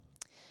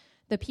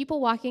The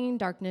people walking in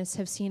darkness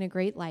have seen a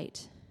great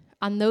light.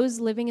 On those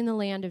living in the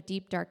land of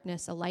deep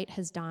darkness, a light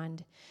has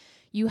dawned.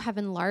 You have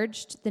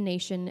enlarged the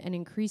nation and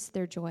increased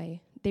their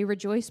joy. They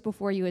rejoice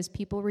before you as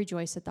people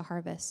rejoice at the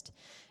harvest,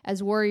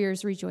 as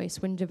warriors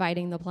rejoice when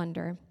dividing the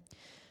plunder.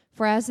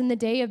 For as in the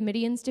day of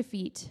Midian's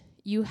defeat,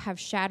 you have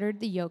shattered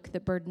the yoke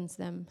that burdens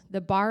them,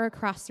 the bar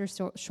across their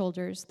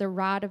shoulders, the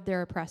rod of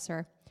their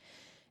oppressor.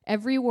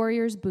 Every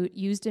warrior's boot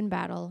used in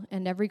battle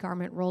and every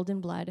garment rolled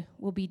in blood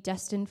will be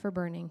destined for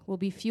burning, will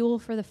be fuel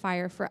for the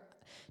fire. For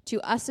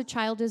to us a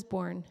child is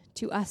born,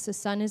 to us a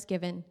son is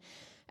given,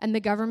 and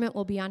the government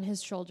will be on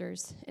his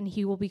shoulders, and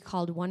he will be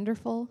called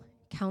Wonderful,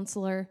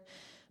 Counselor,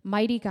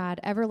 Mighty God,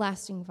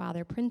 Everlasting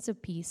Father, Prince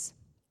of Peace.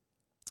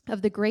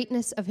 Of the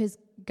greatness of his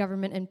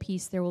government and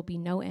peace there will be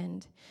no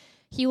end.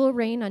 He will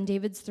reign on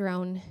David's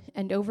throne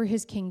and over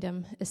his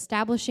kingdom,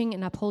 establishing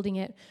and upholding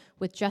it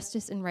with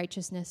justice and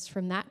righteousness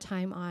from that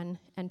time on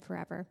and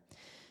forever.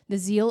 The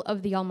zeal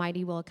of the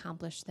Almighty will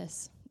accomplish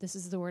this. This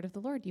is the word of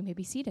the Lord. You may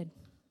be seated.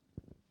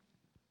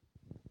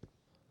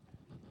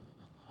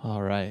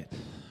 All right.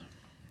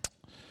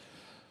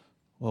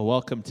 Well,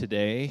 welcome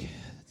today.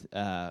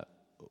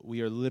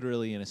 We are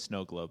literally in a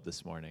snow globe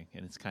this morning,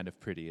 and it's kind of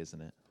pretty, isn't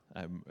it?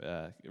 I'm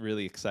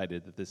really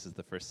excited that this is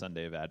the first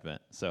Sunday of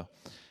Advent.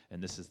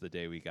 And this is the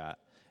day we got.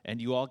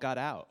 And you all got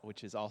out,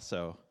 which is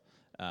also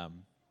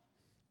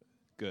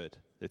good.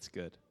 It's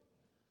good.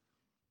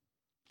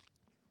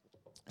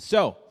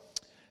 So,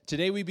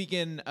 today we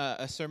begin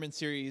a sermon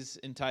series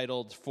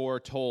entitled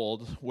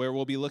Foretold, where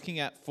we'll be looking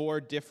at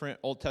 4 different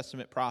Old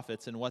Testament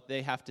prophets and what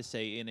they have to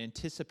say in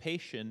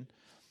anticipation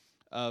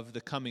of the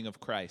coming of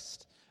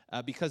Christ.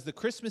 Because the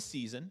Christmas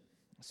season,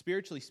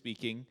 spiritually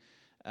speaking,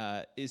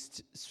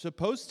 is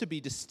supposed to be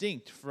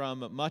distinct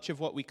from much of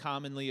what we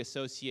commonly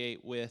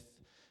associate with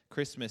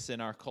Christmas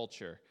in our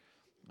culture.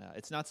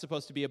 It's not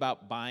supposed to be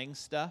about buying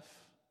stuff.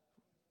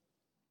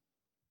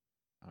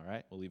 All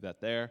right, we'll leave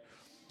that there.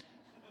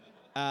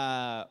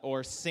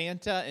 Or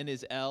Santa and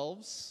his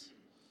elves.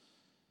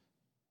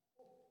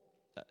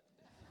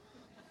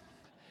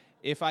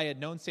 If I had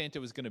known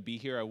Santa was going to be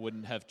here, I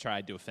wouldn't have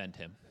tried to offend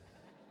him.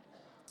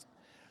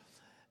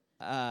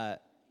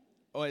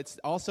 It's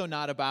also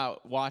not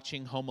about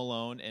watching Home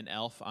Alone and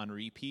Elf on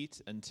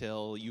repeat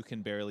until you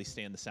can barely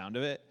stand the sound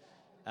of it.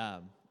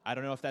 I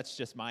don't know if that's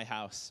just my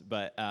house,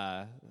 but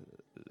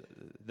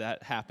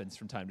that happens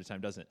from time to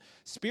time, doesn't it?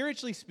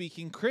 Spiritually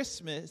speaking,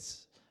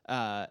 Christmas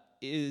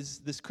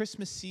this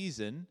Christmas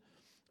season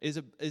is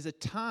a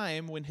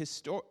time when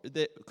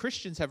that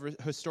Christians have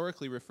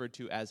historically referred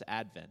to as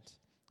Advent,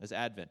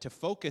 to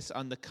focus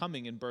on the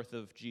coming and birth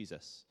of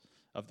Jesus,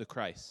 of the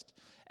Christ.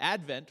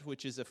 Advent,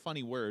 which is a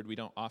funny word, we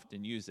don't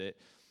often use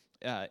it,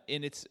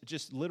 in its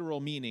just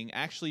literal meaning,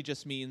 actually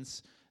just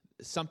means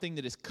something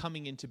that is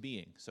coming into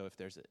being. So if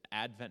there's an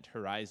Advent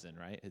horizon,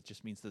 right, it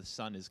just means that the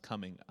sun is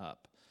coming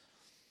up.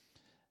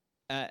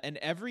 And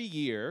every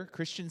year,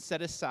 Christians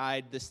set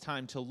aside this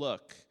time to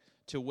look,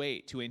 to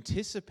wait, to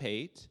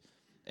anticipate,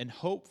 and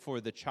hope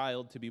for the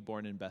child to be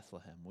born in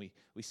Bethlehem. We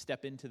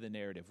step into the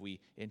narrative. We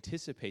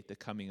anticipate the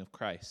coming of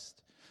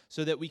Christ,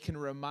 so that we can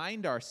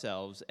remind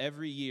ourselves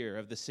every year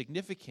of the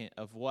significance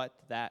of what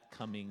that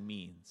coming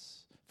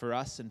means for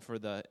us and for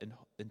the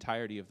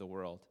entirety of the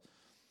world.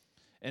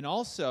 And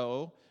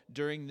also,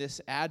 during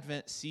this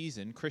Advent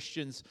season,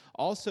 Christians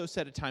also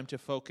set a time to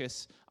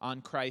focus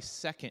on Christ's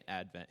second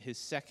advent, his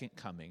second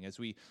coming, as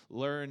we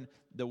learn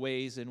the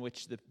ways in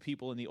which the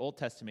people in the Old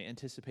Testament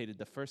anticipated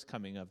the first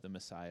coming of the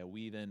Messiah.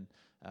 We then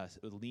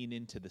lean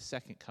into the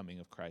second coming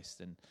of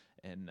Christ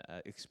and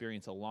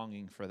experience a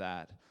longing for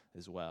that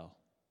as well.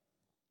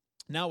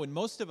 Now, when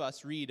most of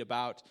us read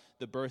about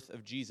the birth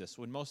of Jesus,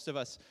 when most of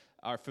us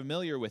are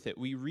familiar with it,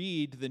 we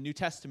read the New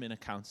Testament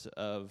accounts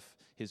of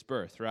his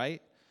birth,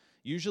 right?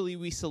 Usually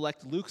we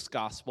select Luke's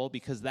gospel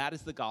because that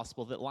is the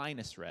gospel that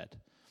Linus read.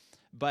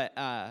 But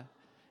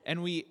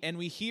and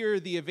we hear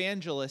the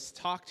evangelists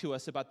talk to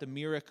us about the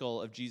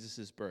miracle of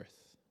Jesus' birth,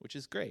 which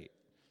is great.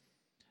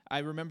 I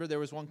remember there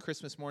was one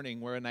Christmas morning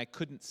when I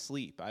couldn't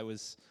sleep. I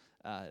was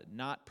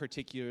not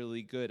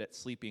particularly good at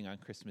sleeping on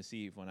Christmas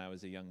Eve when I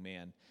was a young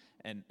man.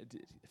 And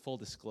full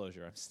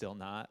disclosure, I'm still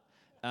not.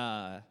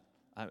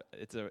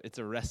 It's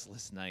a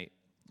restless night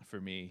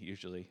for me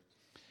usually,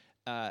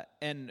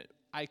 and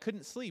I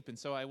couldn't sleep, and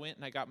so I went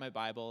and I got my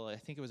Bible. I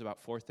think it was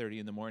about 4:30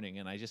 in the morning,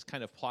 and I just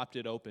kind of plopped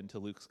it open to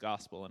Luke's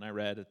Gospel, and I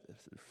read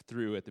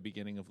through at the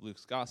beginning of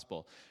Luke's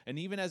Gospel. And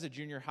even as a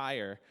junior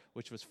higher,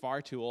 which was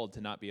far too old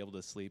to not be able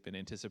to sleep in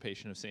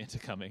anticipation of Santa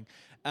coming,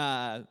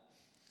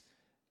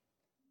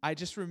 I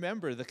just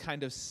remember the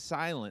kind of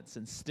silence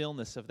and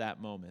stillness of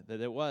that moment, that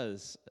it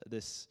was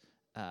this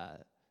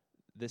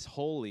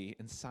holy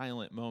and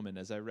silent moment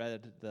as I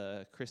read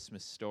the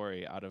Christmas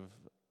story out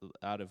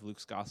of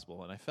Luke's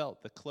gospel, and I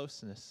felt the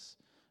closeness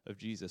of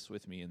Jesus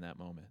with me in that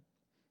moment.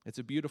 It's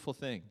a beautiful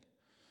thing.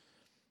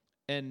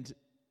 And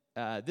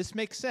this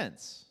makes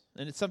sense,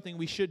 and it's something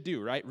we should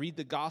do, right? Read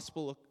the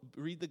gospel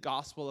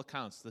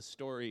accounts, the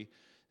story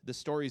the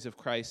stories of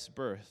Christ's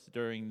birth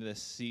during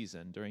this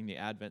season, during the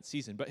Advent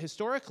season. But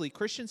historically,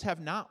 Christians have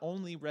not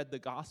only read the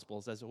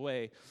Gospels as a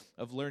way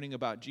of learning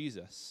about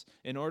Jesus.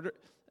 And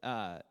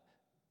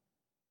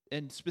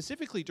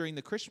specifically during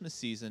the Christmas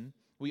season,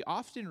 we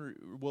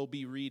often will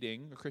be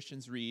reading, or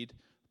Christians read,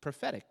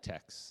 prophetic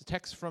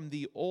texts from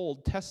the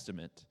Old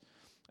Testament.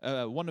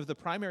 One of the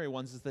primary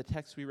ones is the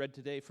text we read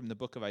today from the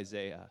book of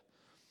Isaiah.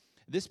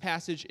 This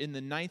passage in the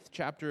 9th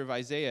chapter of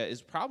Isaiah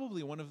is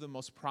probably one of the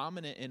most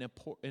prominent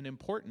and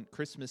important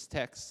Christmas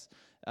texts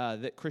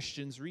that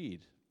Christians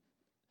read.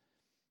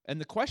 And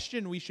the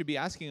question we should be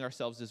asking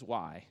ourselves is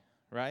why,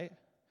 right?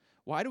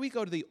 Why do we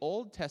go to the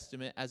Old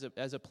Testament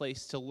as a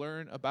place to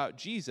learn about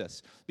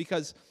Jesus?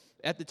 Because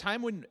at the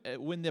time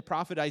when the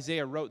prophet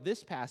Isaiah wrote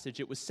this passage,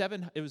 it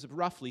was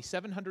roughly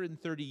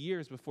 730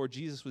 years before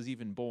Jesus was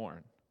even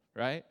born,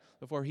 right?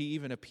 Before he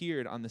even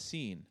appeared on the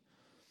scene.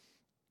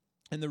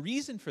 And the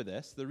reason for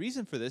this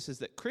is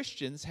that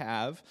Christians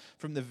have,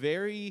 from the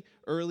very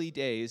early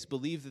days,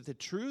 believed that the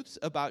truths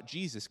about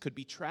Jesus could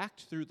be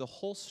tracked through the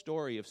whole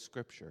story of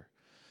Scripture.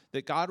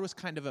 That God was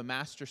kind of a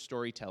master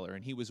storyteller,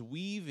 and he was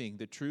weaving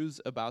the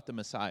truths about the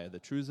Messiah, the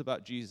truths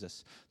about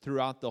Jesus,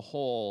 throughout the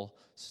whole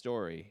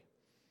story.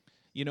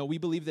 You know, we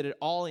believe that it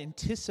all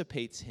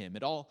anticipates him.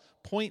 It all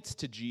points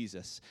to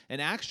Jesus. And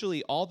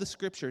actually, all the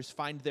Scriptures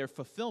find their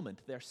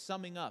fulfillment, their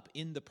summing up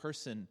in the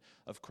person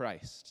of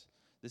Christ.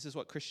 This is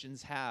what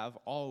Christians have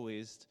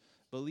always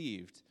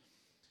believed.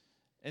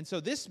 And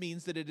so this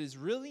means that it is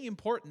really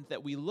important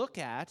that we look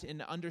at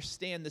and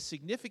understand the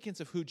significance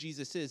of who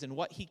Jesus is and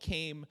what he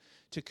came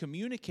to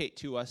communicate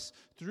to us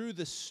through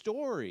the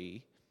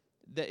story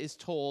that is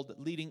told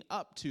leading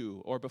up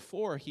to or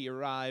before he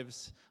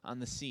arrives on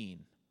the scene.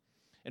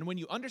 And when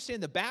you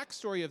understand the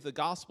backstory of the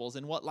Gospels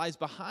and what lies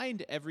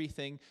behind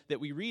everything that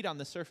we read on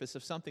the surface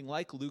of something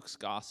like Luke's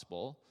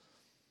Gospel,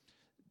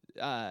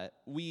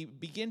 we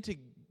begin to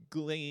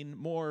glean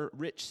more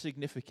rich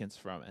significance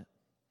from it.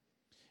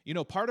 You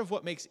know, part of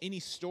what makes any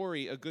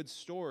story a good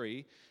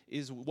story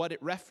is what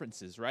it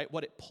references, right?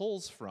 What it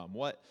pulls from,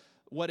 what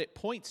it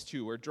points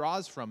to or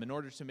draws from in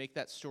order to make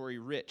that story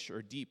rich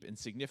or deep and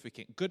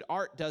significant. Good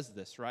art does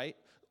this, right?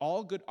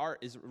 All good art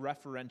is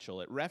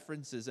referential. It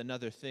references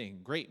another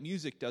thing. Great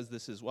music does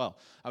this as well.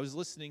 I was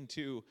listening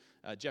to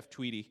Jeff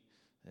Tweedy.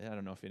 I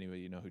don't know if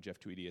anybody know who Jeff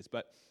Tweedy is,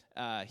 but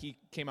he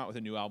came out with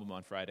a new album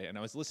on Friday, and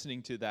I was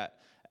listening to that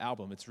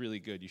album. It's really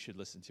good. You should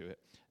listen to it.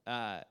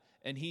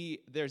 And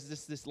there's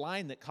this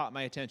line that caught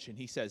my attention.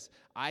 He says,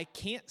 "I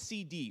can't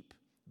see deep,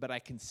 but I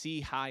can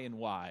see high and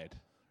wide."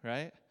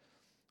 Right?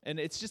 And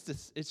it's just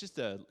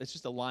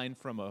a line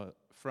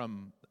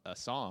from a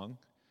song,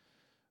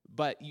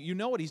 but you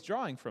know what he's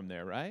drawing from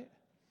there, right?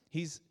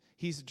 He's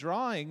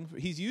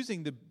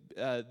using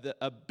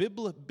a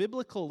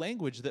biblical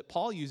language that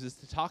Paul uses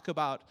to talk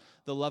about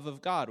the love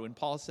of God. When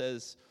Paul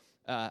says,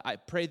 "I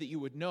pray that you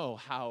would know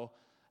how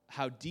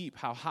deep,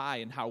 how high,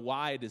 and how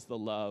wide is the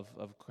love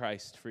of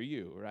Christ for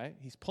you," right?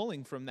 He's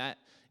pulling from that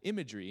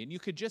imagery. And you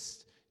could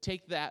just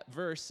take that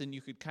verse and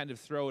you could kind of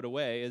throw it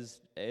away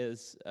as a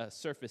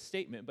surface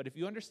statement. But if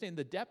you understand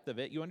the depth of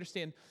it, you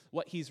understand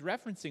what he's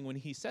referencing when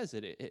he says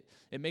it.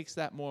 It makes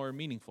that more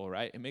meaningful,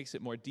 right? It makes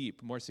it more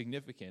deep, more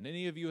significant.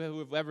 Any of you who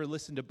have ever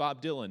listened to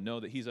Bob Dylan know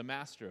that he's a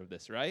master of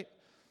this, right?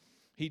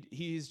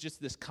 He's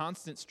just this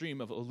constant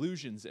stream of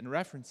allusions and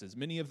references,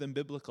 many of them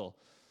biblical.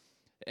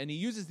 And he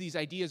uses these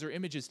ideas or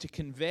images to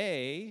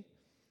convey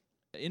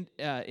in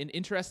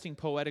interesting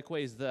poetic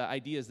ways the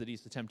ideas that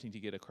he's attempting to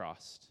get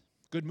across.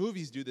 Good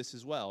movies do this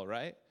as well,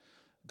 right?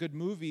 Good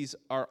movies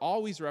are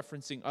always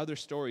referencing other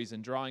stories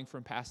and drawing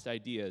from past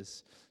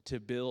ideas to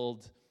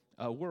build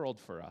a world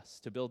for us,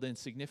 to build in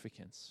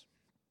significance.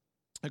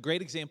 A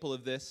great example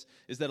of this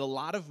is that a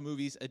lot of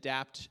movies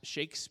adapt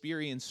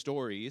Shakespearean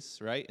stories,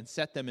 right, and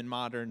set them in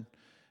modern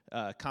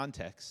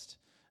context.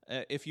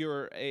 If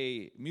you're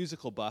a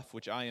musical buff,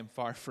 which I am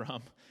far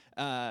from,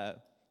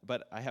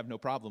 but I have no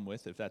problem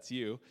with if that's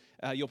you,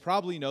 you'll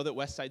probably know that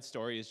West Side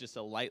Story is just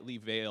a lightly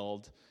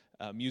veiled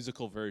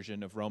musical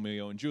version of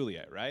Romeo and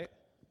Juliet, right?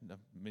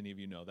 Many of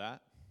you know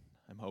that,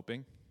 I'm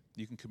hoping.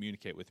 You can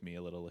communicate with me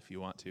a little if you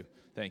want to.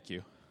 Thank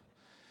you.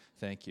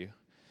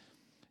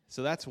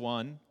 So that's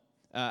one.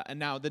 And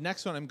now the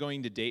next one, I'm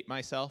going to date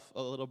myself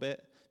a little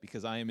bit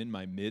because I am in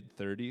my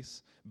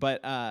mid-30s.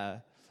 But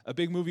a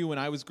big movie when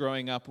I was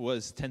growing up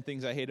was 10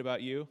 Things I Hate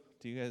About You.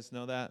 Do you guys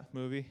know that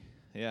movie?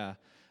 Yeah.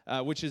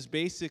 Which is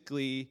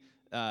basically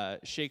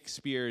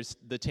Shakespeare's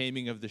The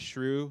Taming of the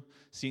Shrew,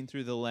 seen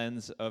through the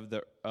lens of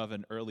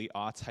an early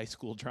aughts high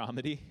school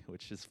dramedy,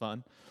 which is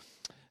fun.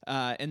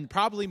 And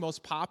probably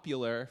most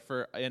popular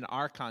in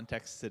our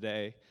context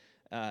today,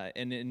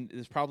 and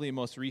is probably a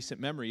most recent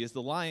memory, is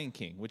The Lion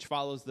King, which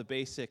follows the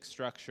basic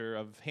structure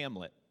of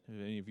Hamlet. If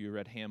any of you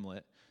read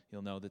Hamlet,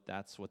 you'll know that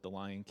that's what The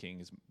Lion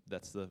King is.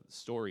 That's the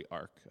story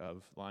arc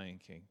of Lion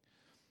King.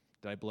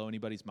 Did I blow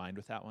anybody's mind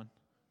with that one?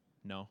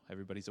 No?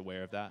 Everybody's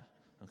aware of that?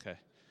 Okay,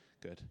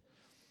 good.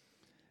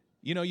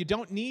 You know, you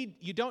don't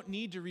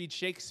need to read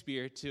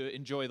Shakespeare to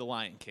enjoy The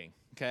Lion King,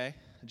 okay?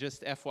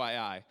 Just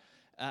FYI.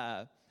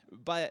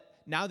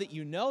 But now that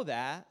you know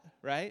that,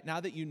 right? Now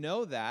that you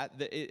know that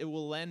it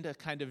will lend a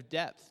kind of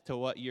depth to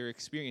what you're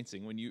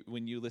experiencing when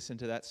you listen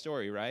to that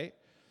story, right?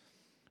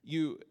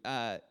 You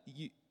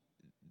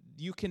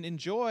can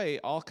enjoy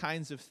all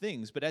kinds of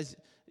things, but as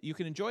you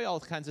can enjoy all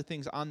kinds of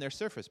things on their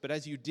surface, but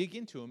as you dig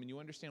into them and you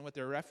understand what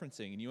they're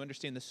referencing and you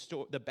understand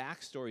the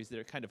backstories that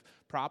are kind of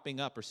propping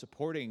up or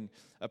supporting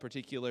a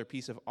particular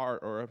piece of art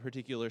or a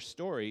particular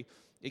story,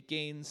 it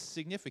gains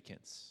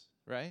significance,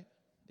 right?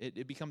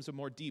 It becomes a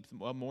more deep,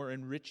 a more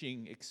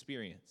enriching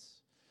experience.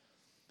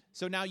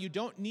 So now you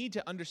don't need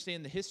to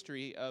understand the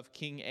history of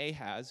King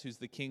Ahaz, who's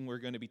the king we're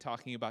going to be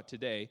talking about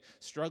today,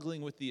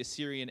 struggling with the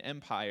Assyrian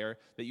Empire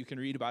that you can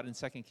read about in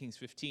 2 Kings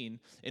 15,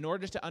 in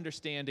order to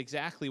understand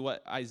exactly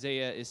what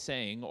Isaiah is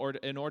saying, or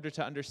in order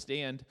to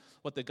understand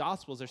what the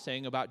Gospels are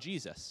saying about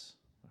Jesus,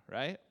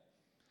 right?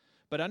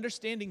 But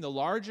understanding the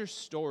larger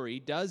story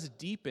does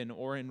deepen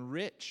or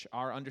enrich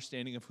our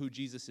understanding of who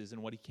Jesus is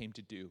and what he came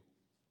to do.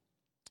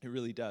 It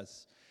really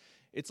does.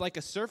 It's like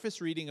a surface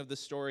reading of the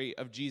story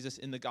of Jesus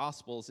in the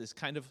Gospels it's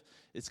kind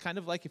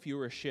of like if you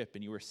were a ship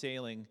and you were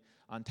sailing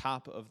on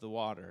top of the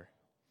water.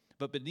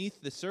 But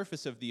beneath the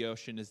surface of the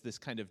ocean is this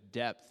kind of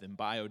depth and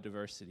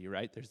biodiversity,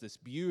 right? There's this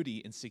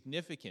beauty and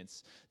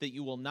significance that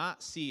you will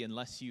not see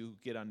unless you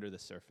get under the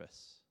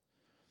surface.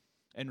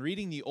 And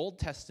reading the Old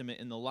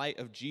Testament in the light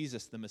of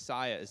Jesus, the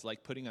Messiah, is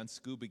like putting on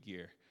scuba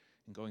gear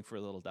and going for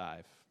a little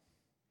dive.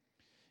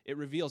 It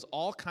reveals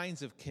all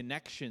kinds of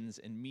connections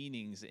and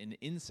meanings and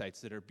insights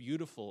that are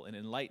beautiful and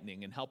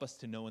enlightening and help us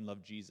to know and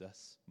love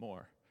Jesus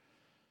more.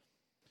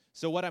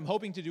 So what I'm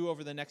hoping to do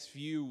over the next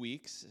few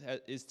weeks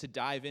is to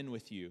dive in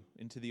with you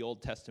into the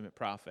Old Testament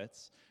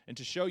prophets and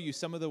to show you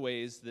some of the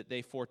ways that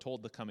they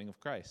foretold the coming of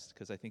Christ,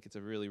 because I think it's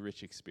a really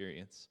rich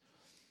experience.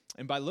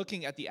 And by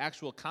looking at the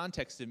actual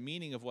context and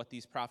meaning of what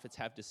these prophets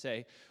have to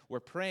say, we're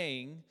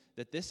praying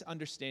that this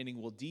understanding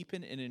will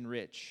deepen and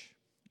enrich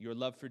your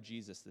love for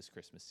Jesus this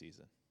Christmas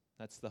season.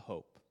 That's the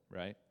hope,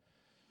 right?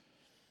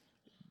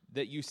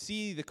 That you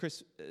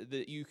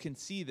can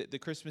see that the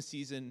Christmas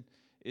season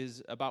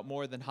is about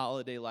more than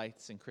holiday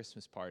lights and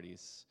Christmas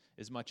parties,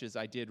 as much as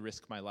I did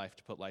risk my life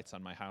to put lights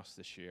on my house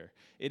this year.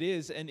 It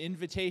is an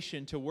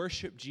invitation to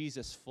worship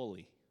Jesus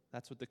fully.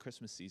 That's what the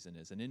Christmas season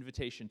is, an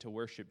invitation to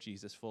worship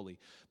Jesus fully,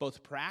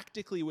 both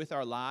practically with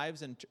our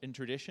lives and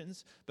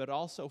traditions, but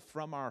also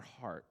from our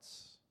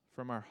hearts,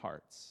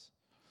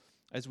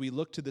 as we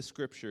look to the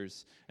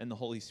Scriptures and the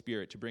Holy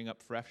Spirit to bring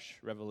up fresh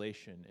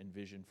revelation and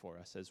vision for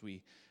us as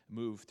we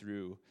move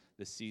through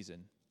the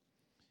season.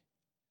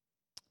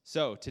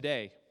 So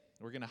today,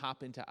 we're going to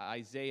hop into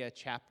Isaiah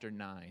chapter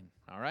 9,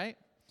 all right?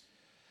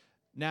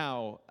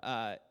 Now,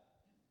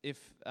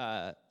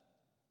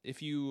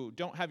 if you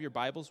don't have your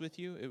Bibles with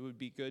you, it would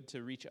be good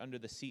to reach under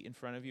the seat in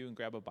front of you and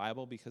grab a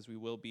Bible, because we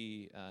will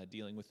be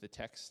dealing with the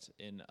text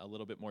in a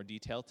little bit more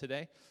detail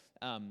today.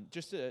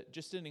 Just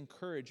an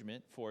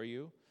encouragement for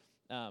you.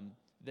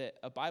 That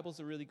a Bible's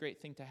a really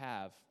great thing to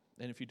have.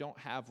 And if you don't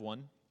have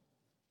one,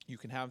 you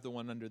can have the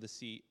one under the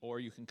seat, or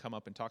you can come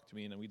up and talk to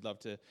me, and we'd love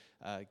to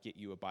get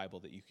you a Bible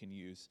that you can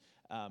use.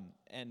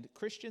 And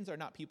Christians are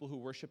not people who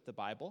worship the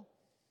Bible,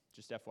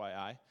 just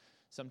FYI.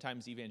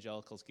 Sometimes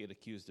evangelicals get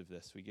accused of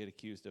this. We get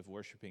accused of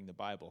worshiping the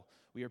Bible.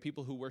 We are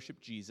people who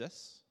worship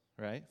Jesus,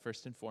 right,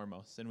 first and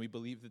foremost, and we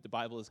believe that the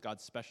Bible is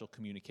God's special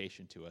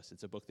communication to us.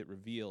 It's a book that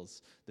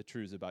reveals the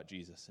truths about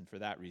Jesus, and for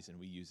that reason,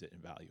 we use it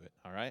and value it,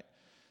 all right?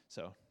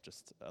 So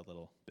just a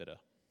little bit of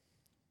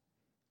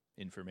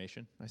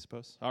information, I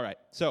suppose. All right,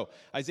 so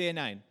Isaiah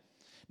 9.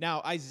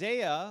 Now,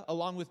 Isaiah,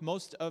 along with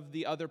most of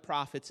the other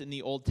prophets in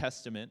the Old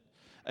Testament,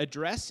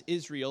 address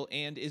Israel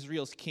and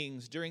Israel's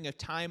kings during a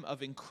time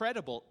of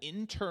incredible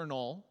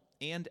internal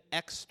and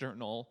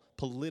external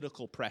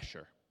political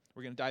pressure.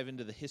 We're going to dive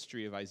into the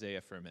history of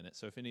Isaiah for a minute.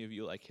 So if any of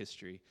you like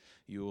history,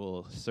 you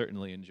will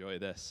certainly enjoy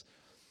this.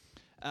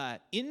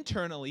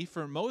 Internally,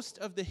 for most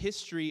of the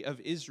history of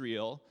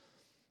Israel,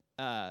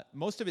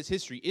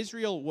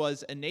 Israel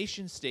was a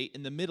nation state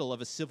in the middle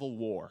of a civil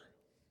war.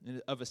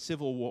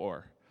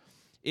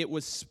 It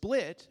was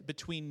split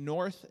between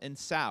north and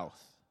south.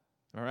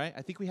 All right?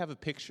 I think we have a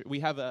picture.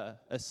 We have a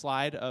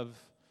slide of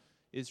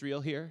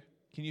Israel here.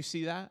 Can you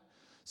see that?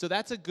 So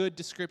that's a good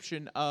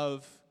description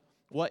of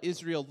what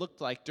Israel looked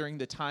like during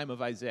the time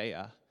of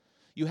Isaiah.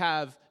 You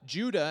have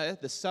Judah,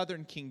 the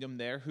southern kingdom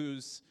there,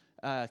 whose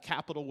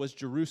capital was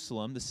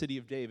Jerusalem, the city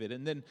of David.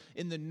 And then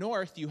in the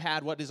north, you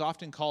had what is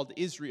often called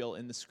Israel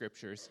in the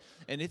Scriptures,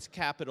 and its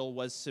capital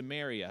was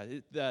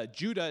Samaria.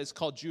 Judah is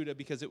called Judah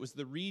because it was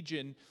the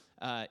region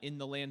in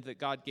the land that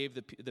God gave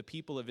the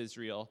people of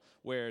Israel,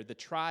 where the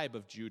tribe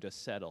of Judah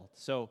settled.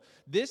 So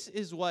this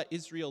is what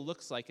Israel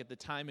looks like at the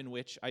time in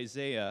which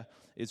Isaiah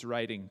is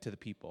writing to the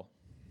people.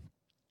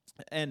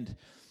 And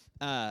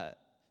can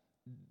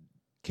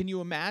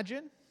you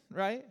imagine,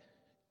 right,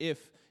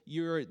 if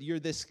you're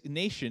this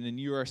nation and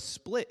you are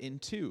split in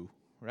two,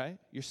 right?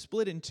 You're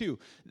split in two.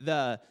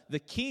 The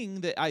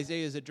king that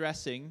Isaiah is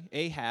addressing,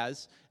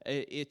 Ahaz,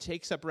 it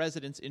takes up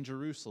residence in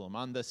Jerusalem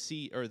on the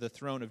seat or the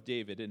throne of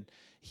David, and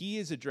he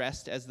is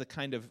addressed as the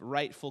kind of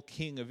rightful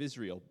king of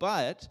Israel.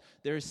 But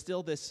there is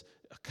still this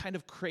kind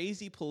of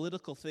crazy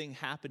political thing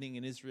happening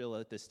in Israel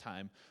at this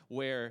time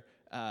where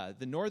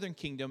the northern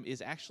kingdom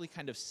is actually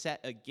kind of set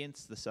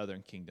against the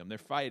southern kingdom. They're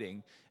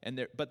fighting,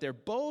 but they're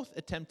both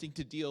attempting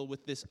to deal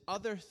with this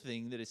other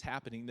thing that is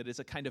happening that is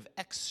a kind of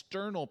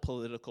external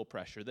political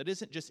pressure that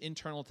isn't just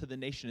internal to the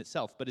nation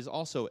itself, but is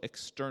also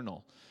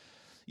external.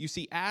 You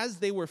see, as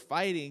they were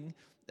fighting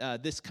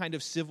this kind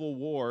of civil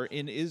war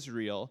in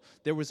Israel,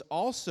 there was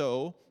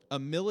also a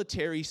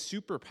military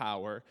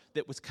superpower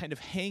that was kind of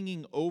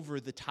hanging over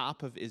the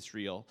top of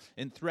Israel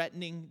and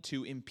threatening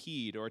to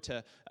impede or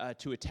to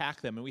attack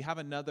them. And we have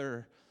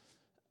another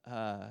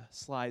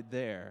slide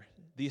there.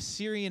 The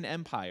Assyrian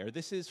Empire.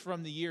 This is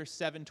from the year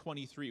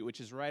 723,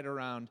 which is right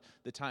around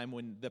the time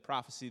when the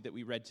prophecy that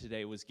we read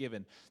today was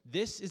given.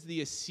 This is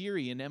the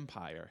Assyrian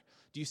Empire.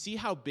 Do you see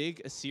how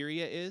big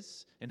Assyria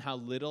is and how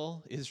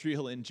little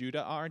Israel and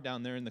Judah are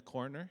down there in the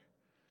corner?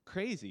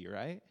 Crazy,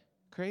 right?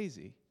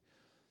 Crazy.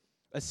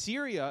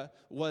 Assyria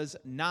was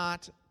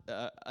not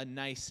a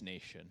nice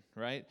nation,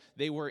 right?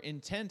 They were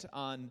intent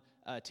on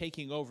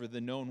taking over the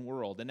known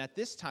world. And at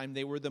this time,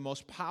 they were the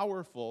most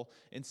powerful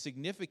and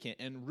significant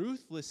and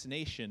ruthless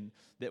nation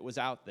that was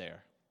out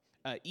there.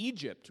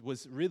 Egypt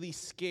was really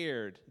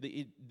scared.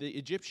 The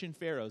Egyptian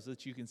pharaohs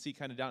that you can see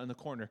kind of down in the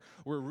corner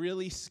were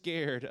really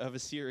scared of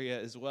Assyria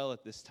as well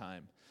at this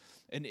time.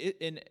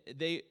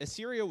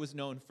 Assyria was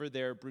known for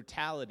their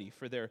brutality,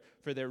 for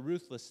their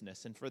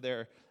ruthlessness, and for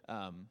their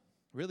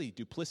really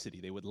duplicity.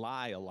 They would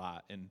lie a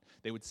lot, and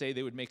they would say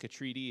they would make a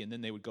treaty, and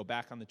then they would go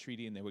back on the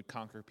treaty, and they would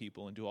conquer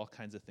people and do all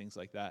kinds of things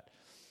like that.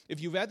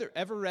 If you've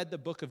ever read the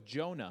book of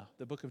Jonah,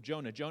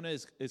 Jonah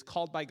is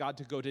called by God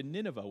to go to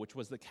Nineveh, which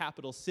was the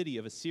capital city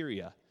of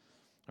Assyria,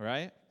 all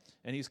right?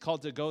 And he's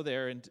called to go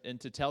there and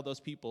to tell those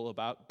people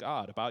about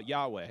God, about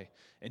Yahweh.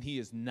 And he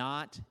is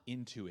not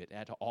into it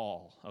at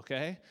all,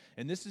 okay?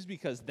 And this is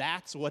because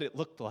that's what it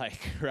looked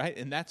like, right?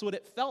 And that's what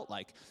it felt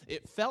like.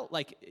 It felt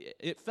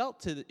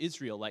to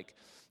Israel like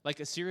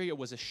Assyria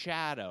was a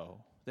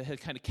shadow that had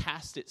kind of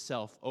cast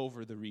itself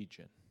over the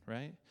region,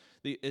 right?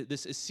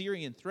 This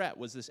Assyrian threat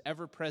was this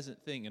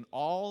ever-present thing, and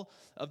all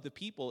of the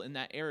people in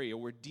that area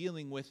were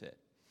dealing with it.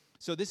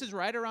 So this is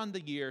right around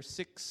the year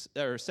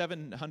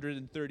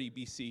 730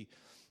 BC,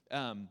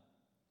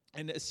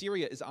 and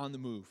Assyria is on the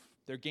move.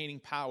 They're gaining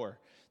power.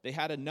 They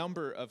had a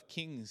number of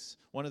kings.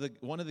 One of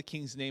the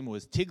kings' name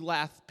was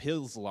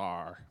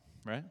Tiglath-Pileser,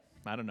 right?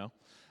 I don't know.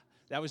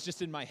 That was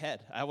just in my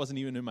head. I wasn't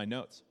even in my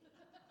notes.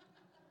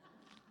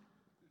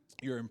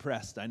 You're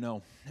impressed, I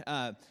know.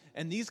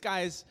 And these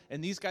guys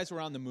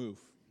were on the move.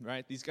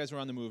 Right, these guys were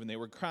on the move, and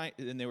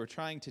they were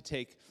trying to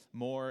take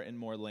more and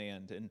more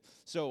land. And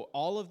so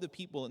all of the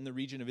people in the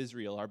region of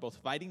Israel are both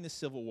fighting the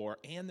civil war,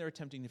 and they're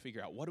attempting to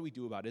figure out, what do we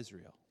do about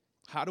Israel?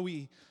 How do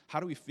we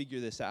figure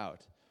this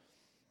out?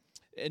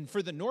 And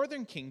for the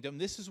northern kingdom,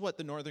 this is what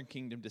the northern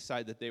kingdom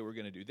decided that they were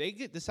going to do. They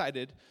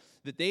decided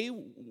that they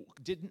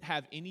didn't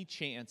have any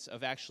chance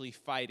of actually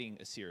fighting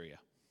Assyria.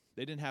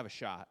 They didn't have a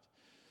shot.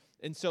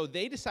 And so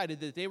they decided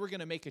that they were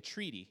going to make a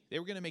treaty. They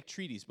were going to make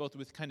treaties both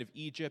with kind of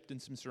Egypt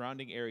and some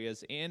surrounding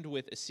areas and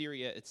with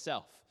Assyria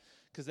itself,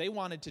 because they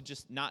wanted to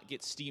just not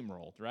get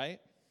steamrolled, right?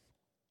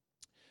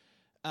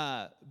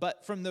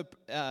 But from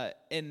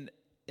in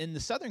the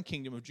southern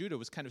kingdom of Judah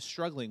was kind of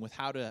struggling with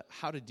how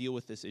to deal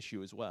with this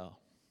issue as well.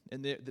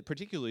 And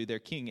particularly their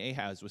king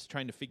Ahaz was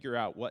trying to figure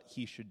out what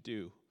he should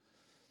do.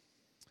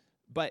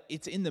 But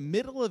it's in the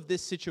middle of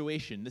this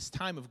situation, this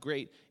time of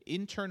great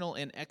internal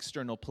and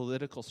external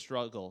political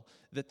struggle,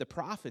 that the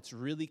prophets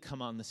really come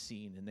on the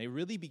scene, and they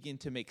really begin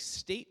to make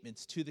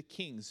statements to the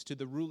kings, to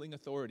the ruling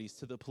authorities,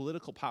 to the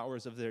political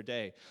powers of their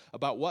day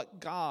about what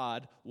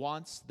God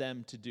wants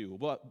them to do,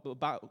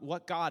 about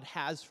what God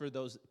has for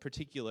those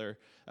particular,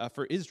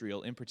 for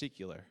Israel in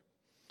particular.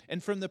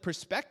 And from the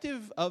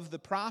perspective of the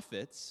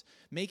prophets,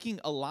 making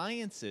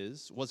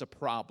alliances was a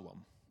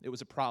problem. It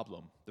was a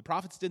problem. The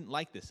prophets didn't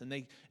like this, and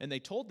they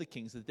told the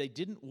kings that they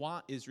didn't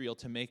want Israel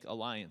to make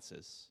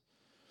alliances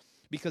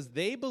because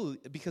they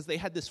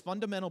had this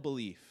fundamental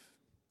belief.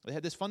 They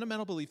had this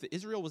fundamental belief that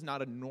Israel was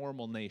not a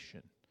normal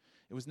nation.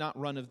 It was not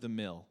run of the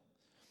mill.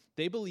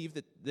 They believed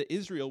that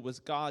Israel was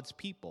God's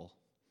people.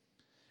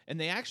 And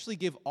they actually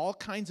give all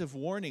kinds of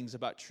warnings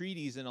about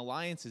treaties and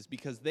alliances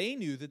because they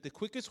knew that the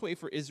quickest way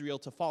for Israel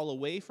to fall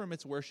away from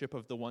its worship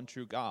of the one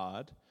true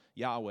God,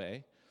 Yahweh,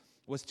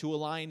 was to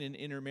align and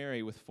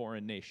intermarry with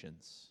foreign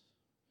nations.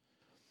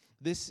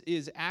 This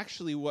is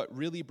actually what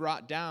really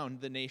brought down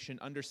the nation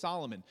under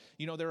Solomon.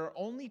 You know, there are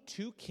only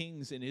two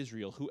kings in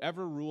Israel who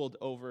ever ruled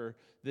over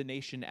the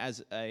nation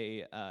as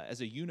a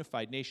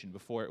unified nation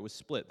before it was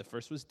split. The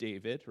first was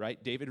David,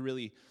 right? David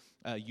really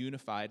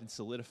unified and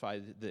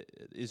solidified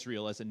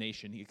Israel as a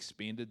nation. He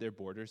expanded their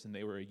borders, and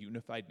they were a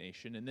unified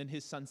nation. And then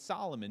his son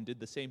Solomon did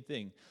the same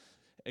thing,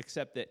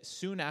 except that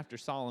soon after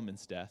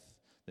Solomon's death,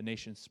 the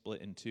nation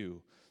split in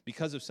two.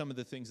 because of some of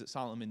the things that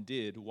Solomon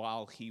did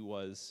while he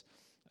was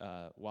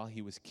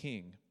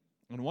king.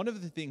 And one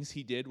of the things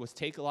he did was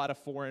take a lot of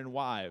foreign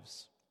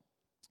wives.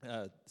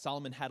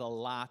 Solomon had a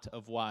lot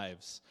of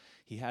wives.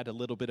 He had a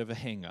little bit of a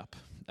hang-up,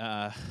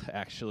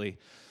 actually.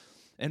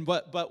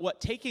 But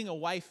what taking a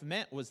wife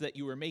meant was that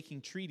you were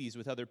making treaties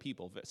with other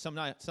people.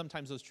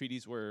 Sometimes those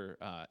treaties were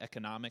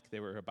economic. They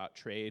were about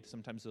trade.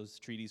 Sometimes those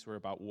treaties were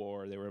about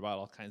war. They were about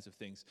all kinds of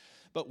things.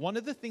 But one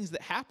of the things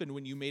that happened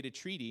when you made a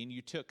treaty and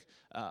you took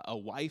a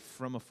wife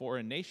from a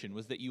foreign nation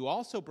was that you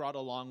also brought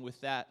along with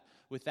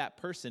that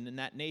person and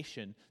that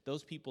nation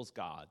those people's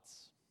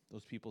gods.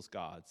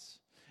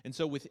 And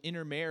so with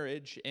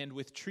intermarriage and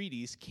with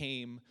treaties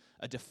came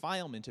a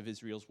defilement of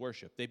Israel's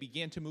worship. They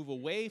began to move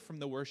away from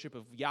the worship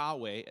of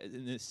Yahweh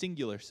in the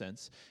singular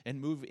sense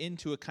and move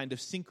into a kind of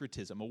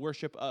syncretism, a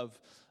worship of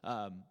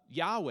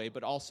Yahweh,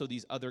 but also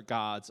these other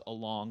gods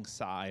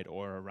alongside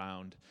or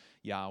around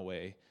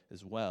Yahweh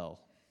as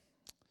well.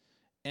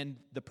 And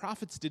the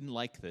prophets didn't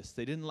like this.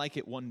 They didn't like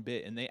it one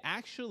bit. And they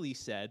actually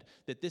said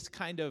that this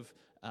kind of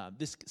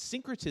this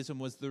syncretism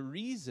was the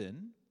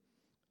reason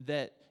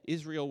that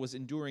Israel was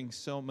enduring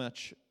so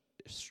much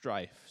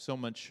strife, so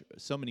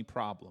many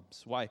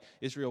problems, why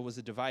Israel was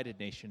a divided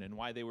nation and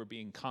why they were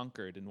being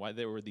conquered and why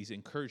there were these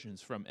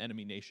incursions from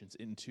enemy nations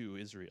into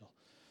Israel.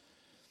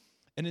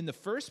 And in the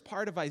first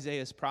part of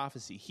Isaiah's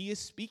prophecy, he is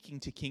speaking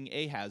to King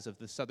Ahaz of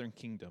the southern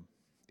kingdom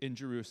in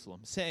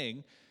Jerusalem,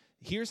 saying,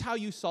 here's how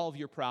you solve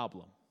your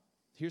problem.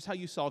 Here's how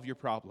you solve your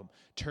problem.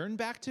 Turn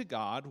back to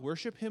God,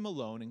 worship him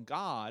alone, and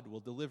God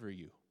will deliver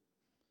you.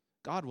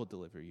 God will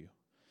deliver you.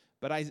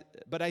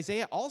 But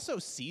Isaiah also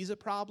sees a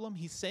problem.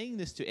 He's saying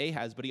this to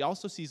Ahaz, but he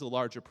also sees a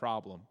larger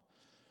problem.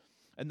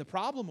 And the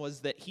problem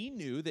was that he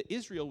knew that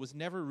Israel was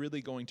never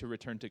really going to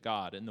return to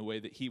God in the way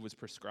that he was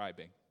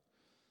prescribing.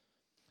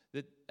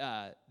 That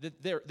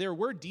there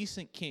were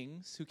decent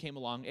kings who came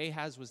along.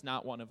 Ahaz was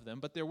not one of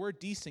them, but there were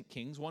decent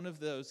kings. One of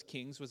those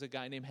kings was a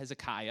guy named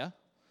Hezekiah.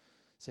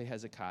 Say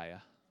Hezekiah.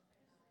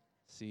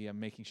 See, I'm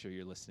making sure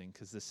you're listening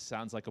because this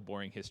sounds like a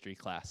boring history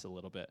class a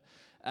little bit.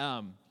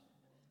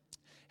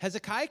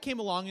 Hezekiah came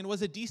along and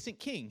was a decent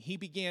king. He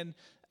began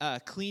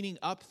cleaning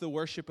up the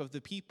worship of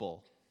the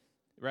people,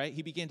 right?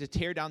 He began to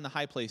tear down the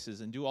high places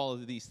and do all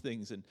of these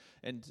things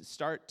and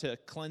start to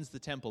cleanse the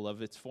temple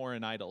of its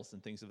foreign idols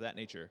and things of that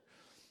nature.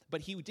 But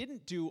he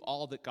didn't do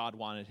all that God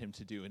wanted him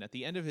to do. And at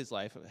the end of his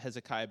life,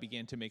 Hezekiah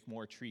began to make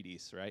more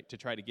treaties, right, to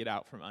try to get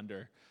out from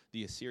under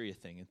the Assyria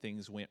thing, and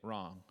things went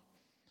wrong.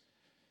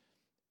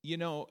 You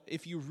know,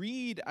 if you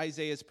read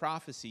Isaiah's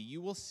prophecy,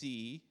 you will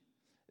see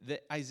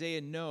that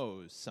Isaiah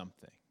knows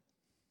something.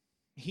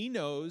 He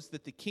knows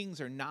that the kings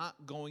are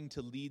not going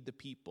to lead the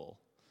people,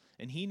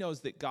 and he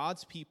knows that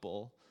God's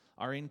people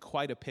are in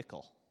quite a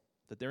pickle,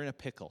 that they're in a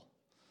pickle,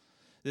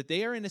 that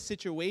they are in a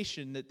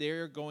situation that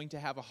they're going to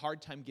have a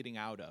hard time getting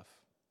out of,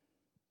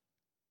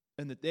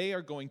 and that they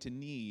are going to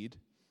need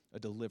a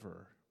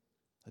deliverer,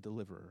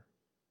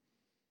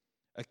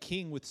 a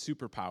king with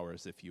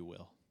superpowers, if you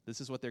will.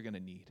 This is what they're going to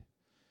need.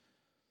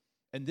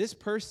 And this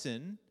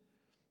person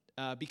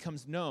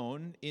becomes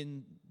known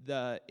in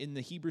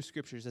the Hebrew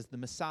Scriptures as the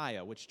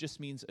Messiah, which just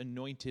means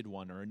anointed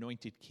one or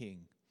anointed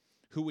king,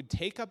 who would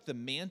take up the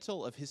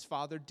mantle of his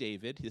father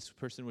David. This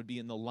person would be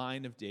in the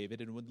line of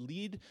David and would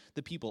lead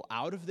the people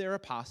out of their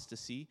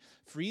apostasy,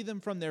 free them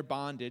from their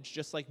bondage,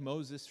 just like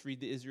Moses freed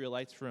the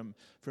Israelites from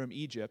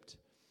Egypt,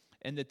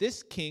 and that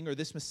this king or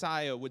this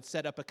Messiah would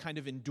set up a kind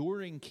of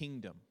enduring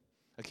kingdom,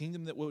 a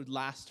kingdom that would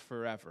last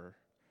forever.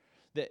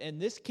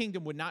 And this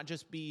kingdom would not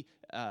just be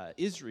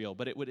Israel,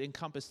 but it would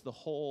encompass the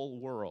whole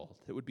world.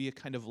 It would be a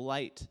kind of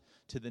light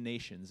to the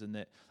nations, and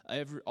that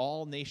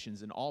all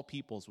nations and all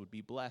peoples would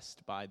be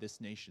blessed by this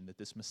nation that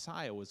this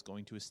Messiah was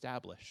going to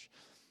establish.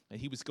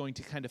 And he was going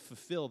to kind of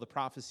fulfill the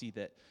prophecy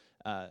that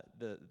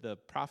the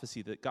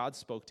prophecy that God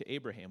spoke to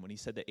Abraham when he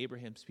said that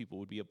Abraham's people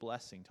would be a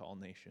blessing to all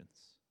nations.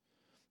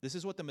 This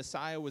is what the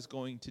Messiah was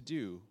going to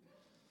do.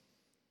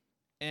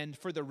 And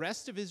for the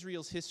rest of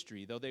Israel's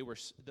history, though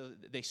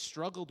they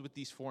struggled with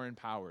these foreign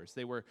powers,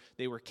 they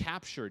were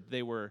captured,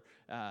 they were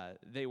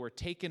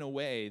taken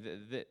away,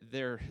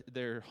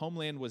 their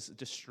homeland was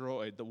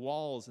destroyed. The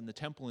walls and the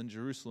temple in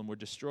Jerusalem were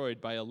destroyed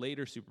by a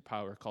later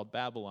superpower called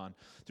Babylon.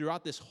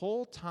 Throughout this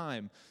whole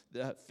time,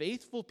 the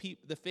faithful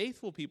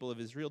people of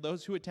Israel,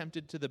 those who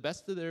attempted to the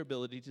best of their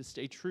ability to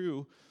stay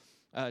true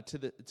to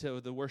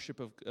the worship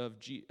of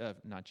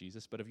not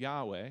Jesus, but of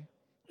Yahweh,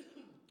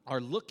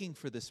 are looking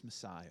for this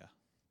Messiah.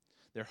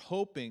 They're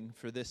hoping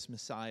for this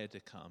Messiah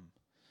to come.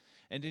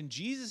 And in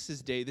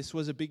Jesus' day, this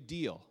was a big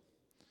deal.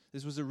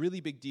 This was a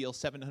really big deal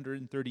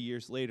 730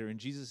 years later in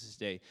Jesus'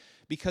 day,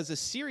 because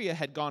Assyria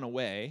had gone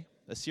away.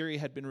 Assyria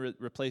had been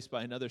replaced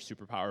by another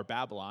superpower,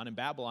 Babylon, and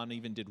Babylon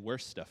even did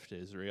worse stuff to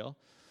Israel.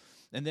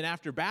 And then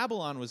after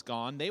Babylon was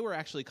gone, they were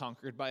actually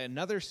conquered by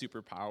another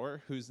superpower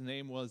whose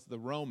name was the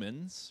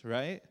Romans,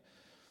 right?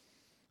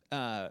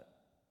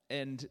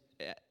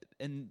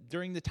 And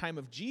during the time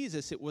of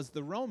Jesus, it was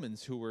the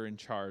Romans who were in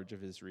charge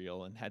of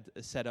Israel and had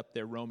set up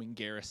their Roman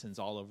garrisons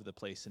all over the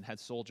place and had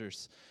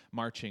soldiers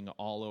marching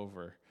all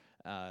over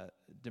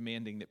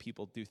demanding that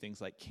people do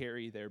things like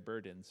carry their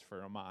burdens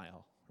for a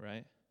mile,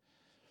 right?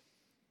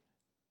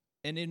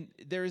 And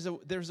there's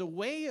a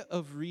way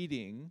of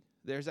reading,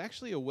 there's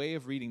actually a way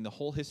of reading the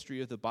whole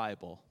history of the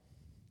Bible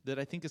that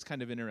I think is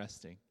kind of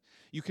interesting.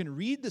 You can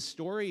read the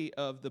story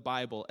of the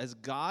Bible as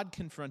God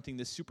confronting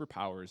the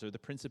superpowers or the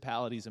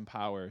principalities and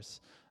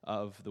powers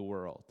of the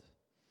world.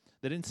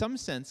 That in some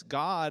sense,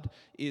 God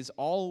is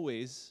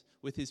always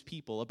with his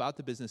people about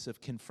the business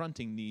of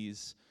confronting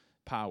these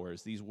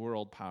powers, these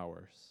world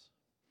powers.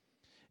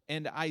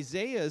 And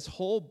Isaiah's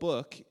whole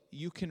book,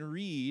 you can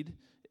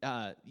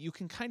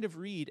kind of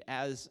read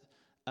as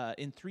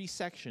in three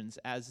sections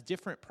as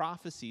different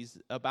prophecies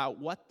about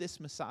what this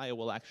Messiah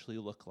will actually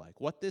look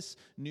like, what this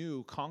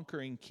new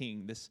conquering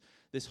king,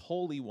 this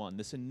holy one,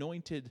 this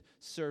anointed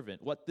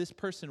servant, what this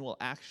person will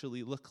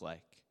actually look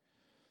like.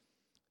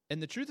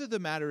 And the truth of the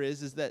matter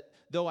is that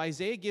though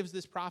Isaiah gives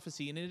this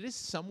prophecy, and it is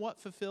somewhat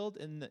fulfilled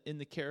in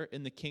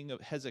the king of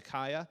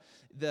Hezekiah,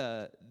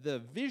 the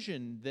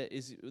vision that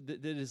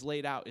is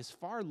laid out is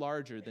far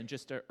larger than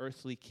just an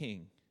earthly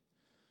king.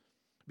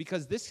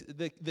 Because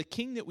the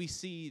king that we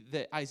see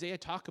that Isaiah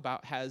talk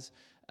about has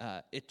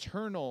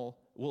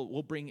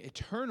will bring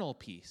eternal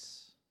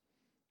peace,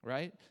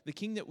 right? The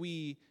king that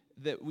we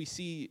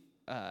see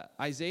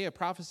Isaiah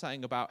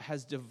prophesying about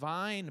has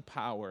divine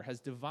power, has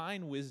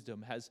divine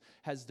wisdom,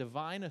 has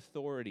divine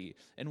authority,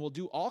 and will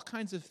do all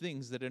kinds of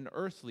things that an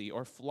earthly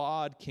or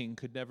flawed king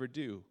could never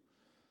do.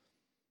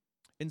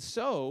 And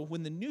so,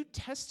 when the New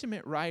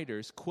Testament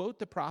writers quote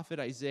the prophet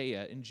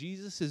Isaiah in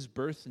Jesus'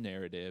 birth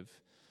narrative,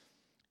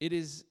 it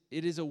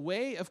is a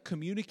way of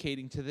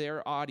communicating to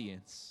their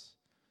audience,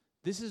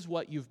 this is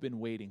what you've been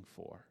waiting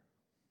for.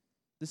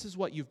 This is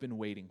what you've been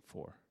waiting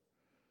for.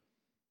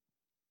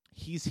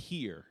 He's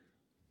here.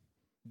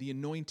 The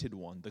anointed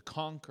one, the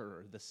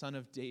conqueror, the son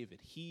of David,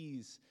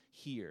 he's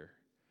here.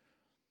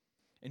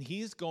 And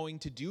he's going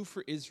to do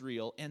for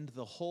Israel and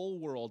the whole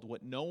world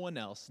what no one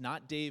else,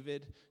 not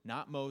David,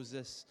 not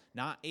Moses,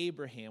 not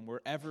Abraham,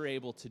 were ever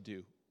able to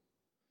do.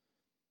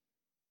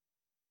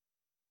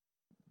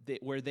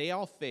 Where they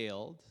all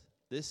failed,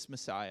 this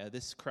Messiah,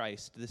 this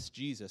Christ, this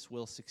Jesus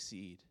will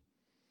succeed.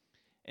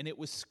 And it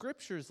was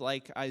scriptures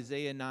like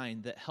Isaiah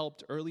 9 that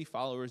helped early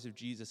followers of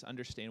Jesus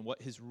understand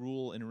what his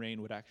rule and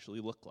reign would actually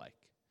look like.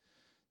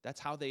 That's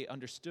how they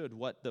understood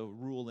what the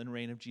rule and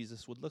reign of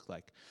Jesus would look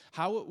like.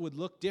 How it would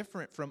look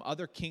different from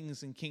other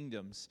kings and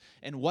kingdoms,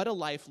 and what a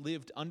life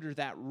lived under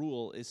that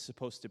rule is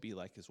supposed to be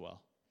like as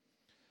well.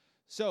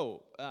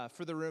 So,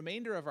 for the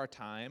remainder of our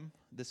time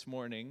this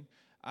morning,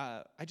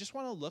 I just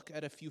want to look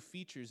at a few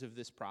features of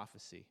this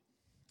prophecy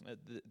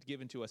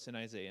given to us in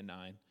Isaiah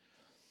 9,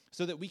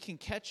 so that we can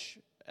catch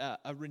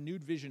a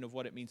renewed vision of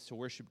what it means to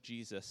worship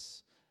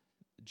Jesus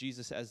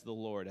as the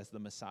Lord, as the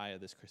Messiah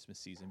this Christmas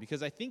season.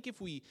 Because I think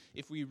if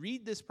we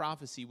read this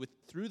prophecy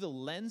through the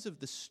lens of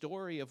the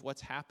story of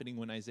what's happening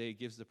when Isaiah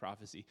gives the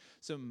prophecy,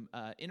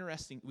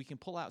 we can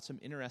pull out some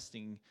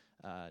interesting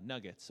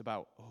nuggets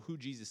about who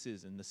Jesus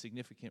is and the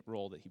significant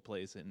role that he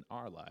plays in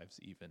our lives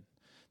even.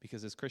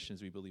 Because as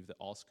Christians, we believe that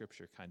all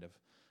Scripture kind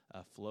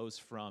of flows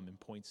from and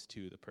points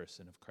to the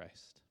person of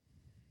Christ.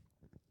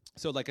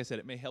 So like I said,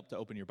 it may help to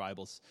open your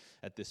Bibles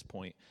at this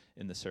point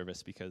in the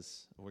service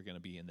because we're going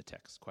to be in the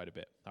text quite a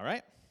bit. All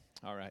right?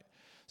 All right.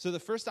 So the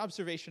first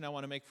observation I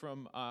want to make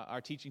from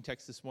our teaching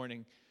text this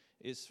morning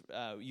is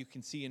you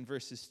can see in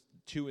verses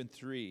 2 and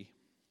 3.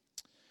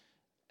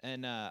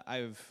 And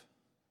I've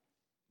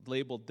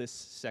labeled this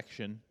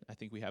section, I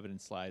think we have it in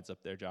slides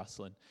up there,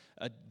 Jocelyn,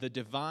 the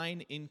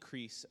divine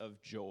increase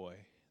of joy.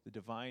 The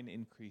divine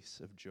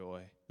increase of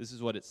joy. This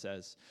is what it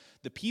says.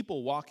 The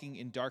people walking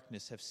in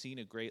darkness have seen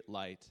a great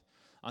light.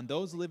 On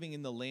those living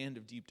in the land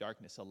of deep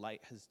darkness, a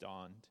light has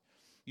dawned.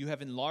 You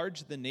have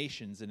enlarged the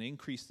nations and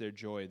increased their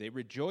joy. They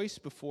rejoice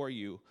before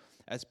you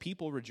as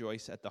people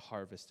rejoice at the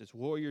harvest, as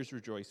warriors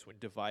rejoice when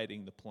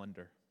dividing the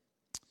plunder.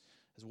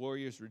 As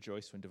warriors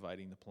rejoice when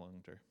dividing the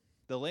plunder.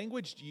 The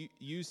language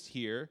used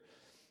here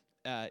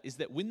is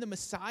that when the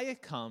Messiah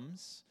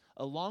comes,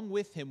 along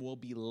with him will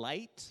be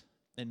light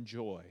and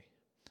joy.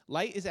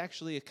 Light is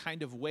actually a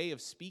kind of way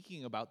of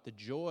speaking about the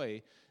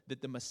joy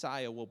that the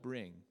Messiah will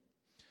bring.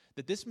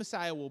 That this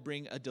Messiah will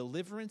bring a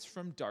deliverance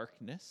from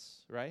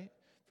darkness, right?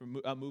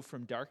 A move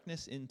from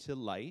darkness into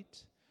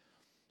light.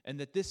 And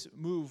that this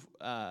move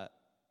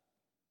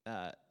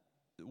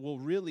will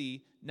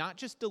really not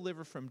just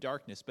deliver from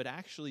darkness, but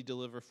actually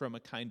deliver from a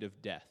kind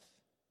of death.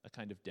 A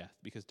kind of death,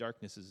 because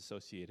darkness is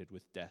associated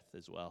with death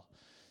as well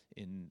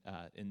in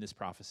this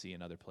prophecy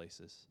and other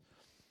places.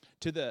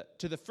 To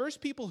the first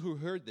people who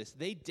heard this,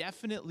 they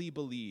definitely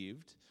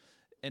believed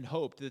and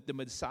hoped that the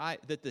Messiah,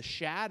 that the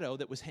shadow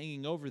that was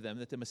hanging over them,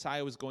 that the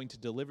Messiah was going to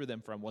deliver them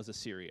from, was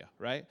Assyria,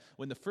 right?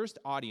 When the first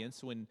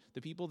audience, when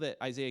the people that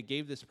Isaiah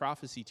gave this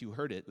prophecy to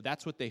heard it,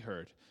 that's what they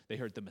heard. They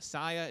heard the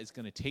Messiah is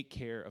going to take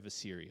care of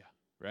Assyria,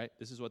 right?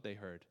 This is what they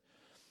heard.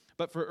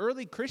 But for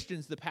early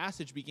Christians, the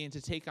passage began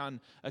to take on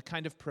a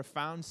kind of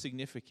profound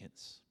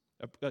significance.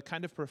 a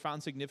kind of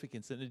profound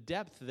significance and a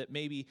depth that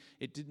maybe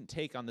it didn't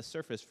take on the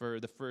surface for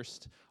the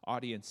first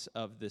audience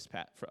of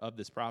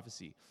this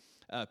prophecy.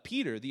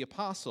 Peter, the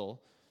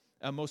apostle,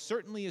 most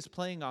certainly is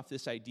playing off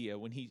this idea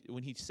when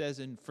he says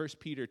in 1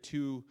 Peter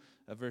 2,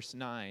 verse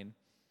 9,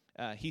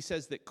 he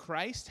says that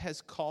Christ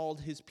has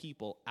called his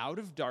people out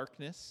of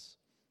darkness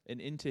and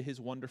into his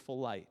wonderful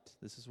light.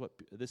 This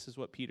is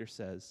what Peter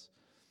says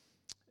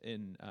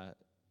in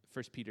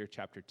 1 Peter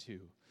chapter 2,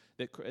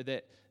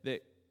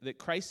 that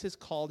Christ has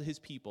called his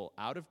people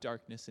out of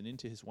darkness and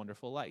into his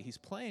wonderful light. He's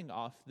playing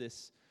off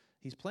this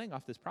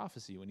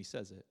prophecy when he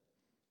says it.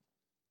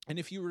 And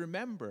if you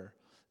remember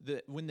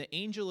that when the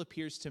angel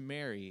appears to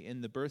Mary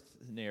in the birth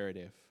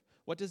narrative,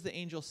 what does the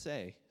angel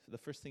say? The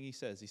first thing he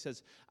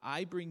says,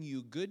 I bring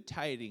you good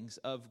tidings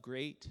of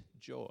great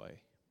joy,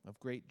 of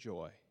great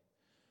joy.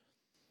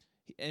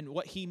 And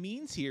what he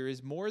means here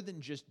is more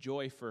than just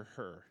joy for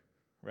her,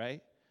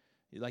 right?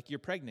 Like, you're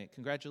pregnant,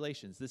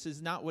 congratulations. This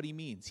is not what he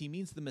means. He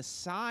means the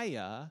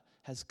Messiah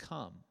has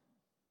come.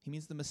 He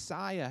means the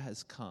Messiah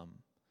has come.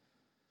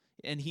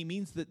 And he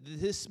means that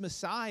this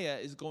Messiah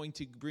is going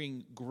to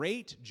bring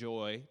great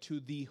joy to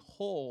the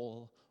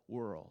whole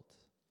world.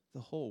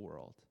 The whole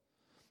world.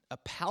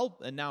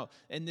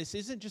 And this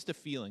isn't just a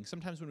feeling.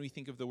 Sometimes when we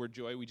think of the word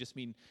joy, we just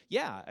mean,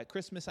 yeah, at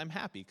Christmas I'm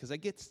happy because I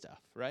get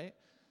stuff, right?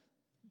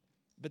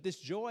 But this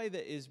joy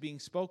that is being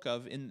spoke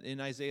of in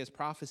Isaiah's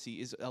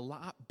prophecy is a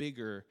lot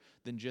bigger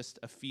than just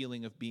a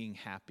feeling of being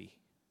happy.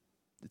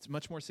 It's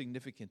much more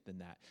significant than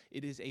that.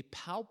 It is a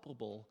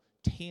palpable,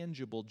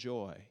 tangible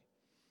joy.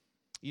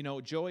 You know,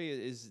 joy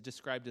is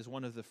described as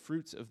one of the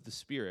fruits of the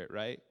Spirit,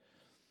 right?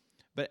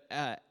 But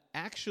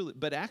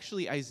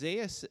actually,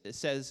 Isaiah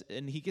says,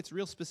 and he gets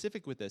real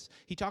specific with this,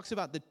 he talks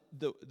about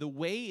the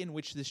way in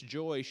which this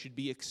joy should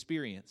be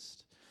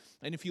experienced.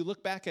 And if you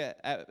look back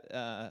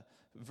at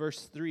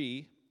verse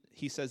 3,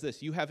 he says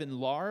this, you have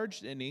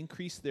enlarged and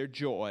increased their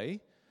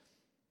joy.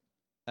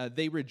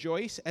 They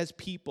rejoice as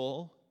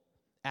people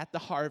at the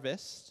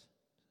harvest,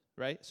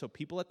 right? So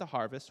people at the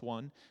harvest,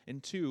 1.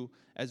 And 2,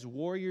 as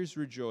warriors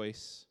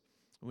rejoice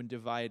when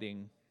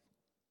dividing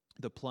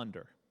the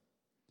plunder.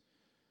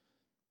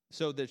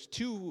 So there's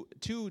two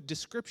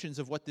descriptions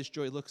of what this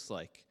joy looks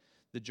like.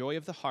 The joy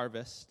of the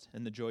harvest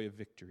and the joy of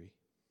victory.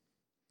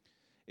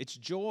 It's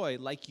joy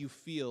like you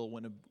feel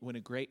when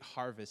a great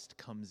harvest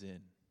comes in,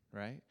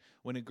 right?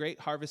 When a great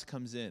harvest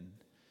comes in,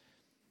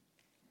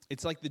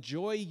 it's like the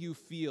joy you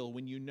feel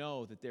when you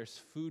know that there's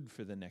food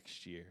for the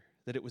next year,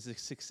 that it was a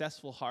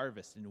successful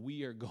harvest and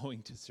we are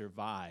going to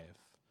survive,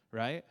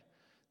 right?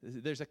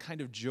 There's a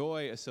kind of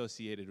joy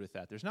associated with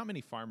that. There's not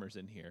many farmers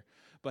in here,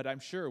 but I'm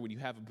sure when you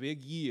have a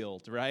big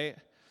yield, right,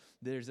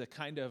 there's a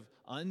kind of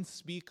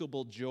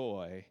unspeakable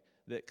joy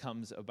that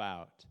comes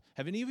about.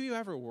 Have any of you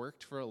ever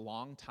worked for a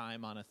long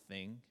time on a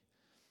thing,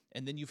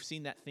 and then you've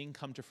seen that thing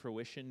come to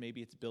fruition?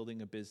 Maybe it's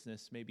building a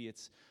business, maybe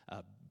it's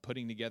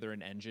putting together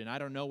an engine. I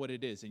don't know what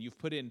it is, and you've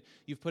put in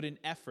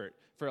effort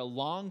for a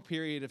long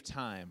period of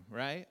time,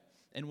 right?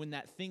 And when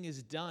that thing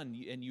is done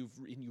and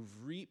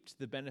you've reaped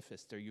the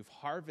benefits or you've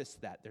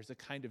harvested that, there's a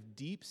kind of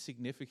deep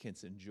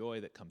significance and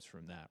joy that comes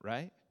from that,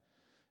 right?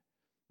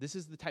 This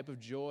is the type of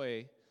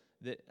joy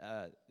that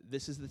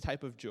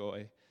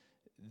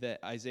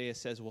Isaiah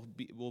says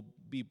will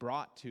be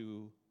brought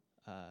to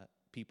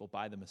people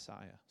by the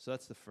Messiah. So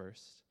that's the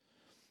first.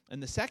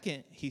 And the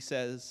second, he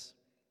says,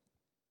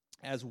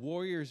 as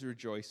warriors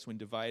rejoice when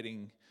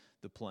dividing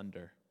the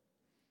plunder.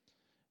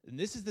 And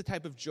this is the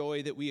type of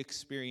joy that we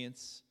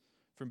experience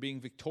from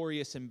being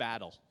victorious in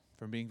battle,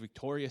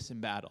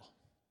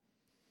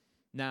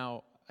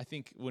 Now, I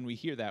think when we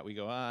hear that, we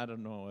go, I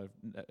don't know.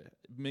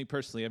 Me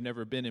personally, I've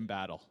never been in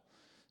battle,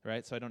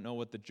 right? So I don't know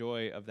what the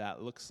joy of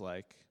that looks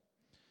like.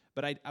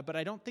 But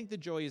I don't think the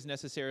joy is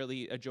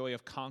necessarily a joy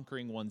of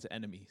conquering one's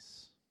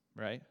enemies,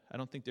 right? I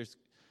don't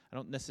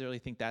necessarily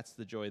think that's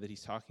the joy that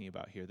he's talking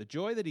about here. The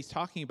joy that he's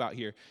talking about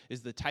here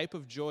is the type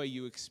of joy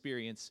you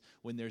experience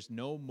when there's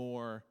no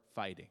more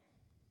fighting.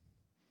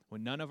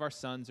 When none of our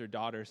sons or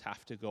daughters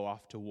have to go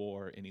off to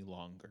war any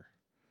longer.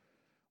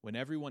 When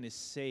everyone is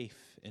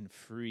safe and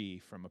free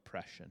from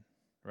oppression,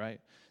 right?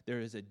 There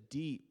is a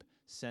deep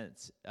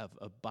sense of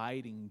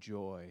abiding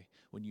joy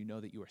when you know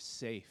that you are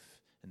safe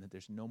and that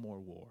there's no more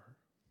war,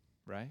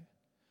 right?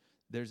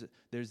 There's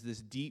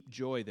this deep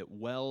joy that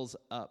wells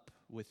up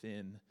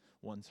within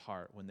one's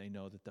heart when they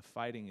know that the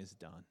fighting is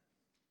done,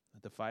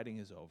 that the fighting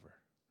is over,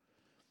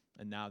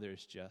 and now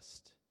there's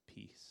just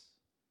peace.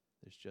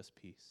 There's just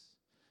peace.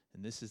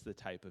 And this is the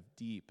type of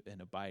deep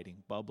and abiding,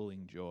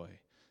 bubbling joy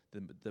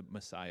the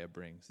Messiah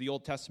brings. The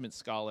Old Testament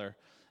scholar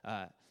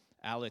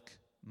Alec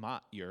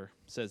Motyer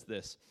says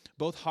this,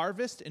 both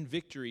harvest and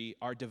victory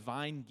are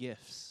divine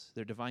gifts.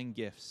 They're divine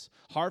gifts.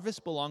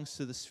 Harvest belongs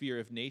to the sphere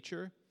of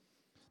nature,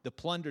 the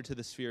plunder to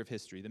the sphere of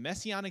history. The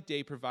Messianic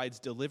day provides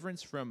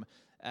deliverance from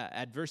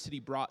adversity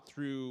brought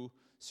through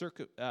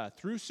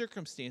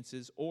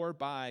circumstances or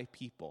by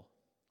people.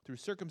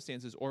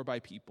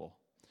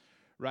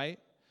 Right?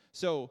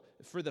 So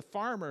for the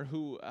farmer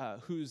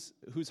whose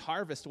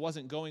harvest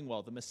wasn't going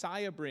well, the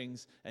Messiah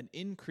brings an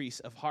increase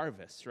of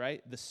harvest,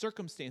 right? The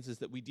circumstances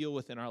that we deal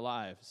with in our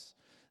lives,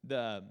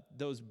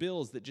 those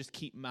bills that just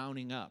keep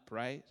mounting up,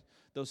 right?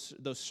 Those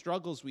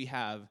struggles we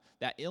have,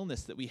 that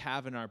illness that we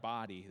have in our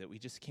body that we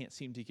just can't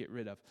seem to get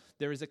rid of.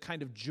 There is a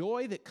kind of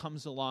joy that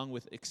comes along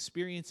with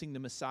experiencing the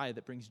Messiah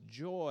that brings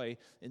joy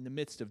in the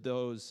midst of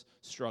those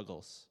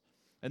struggles.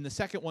 And the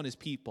second one is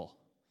people.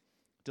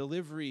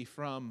 Delivery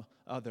from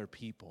other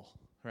people,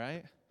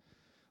 right?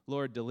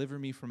 Lord, deliver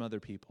me from other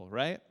people,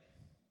 right?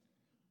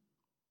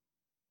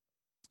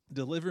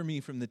 Deliver me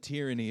from the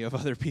tyranny of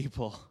other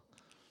people.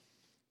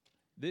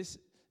 There's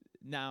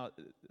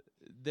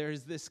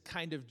this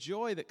kind of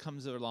joy that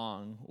comes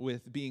along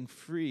with being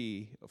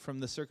free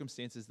from the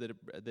circumstances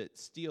that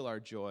steal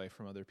our joy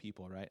from other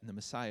people, right? And the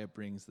Messiah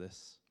brings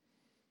this.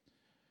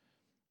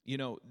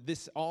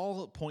 This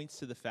all points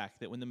to the fact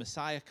that when the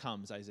Messiah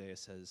comes, Isaiah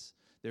says,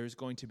 there is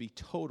going to be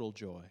total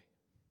joy.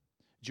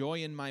 Joy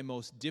in my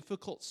most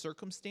difficult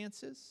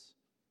circumstances.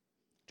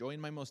 Joy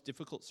in my most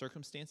difficult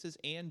circumstances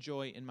and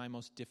joy in my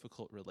most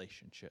difficult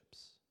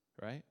relationships,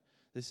 right?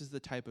 This is the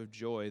type of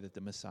joy that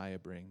the Messiah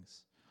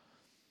brings.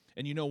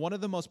 And one of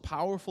the most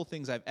powerful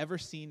things I've ever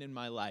seen in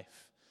my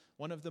life,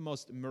 one of the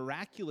most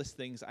miraculous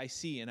things I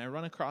see, and I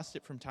run across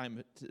it from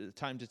time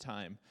to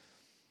time,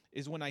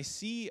 is when I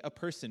see a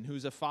person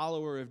who's a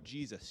follower of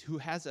Jesus, who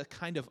has a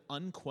kind of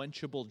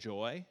unquenchable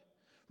joy,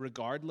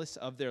 regardless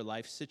of their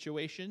life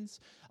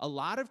situations. A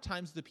lot of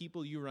times the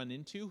people you run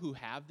into who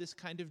have this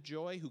kind of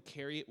joy, who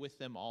carry it with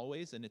them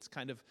always, and it's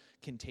kind of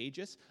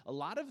contagious, a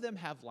lot of them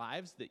have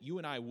lives that you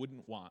and I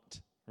wouldn't want,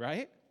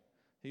 right?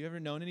 Have you ever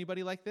known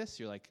anybody like this?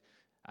 You're like,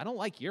 I don't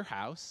like your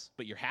house,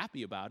 but you're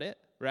happy about it,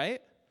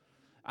 right?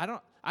 I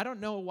don't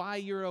know why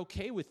you're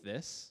okay with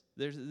this.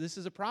 This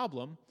is a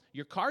problem.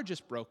 Your car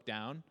just broke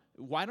down.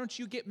 Why don't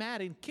you get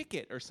mad and kick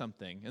it or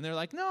something? And they're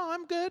like, no,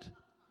 I'm good.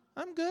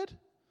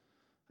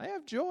 I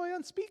have joy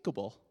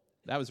unspeakable.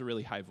 That was a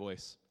really high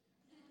voice.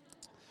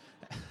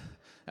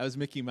 That was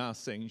Mickey Mouse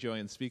saying joy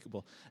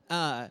unspeakable.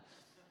 There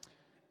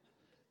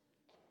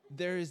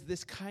is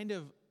this kind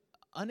of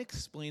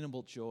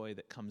unexplainable joy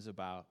that comes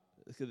about,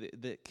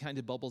 that kind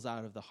of bubbles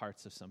out of the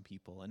hearts of some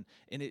people. And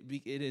it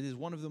is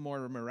one of the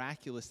more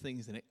miraculous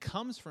things, and it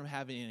comes from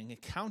having an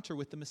encounter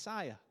with the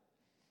Messiah.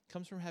 It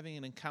comes from having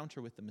an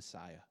encounter with the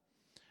Messiah.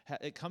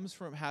 It comes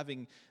from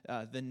having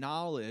the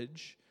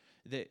knowledge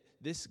that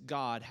this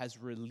God has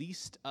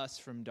released us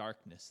from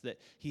darkness, that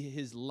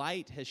his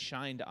light has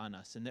shined on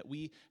us, and that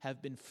we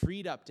have been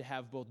freed up to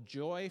have both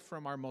joy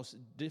from our most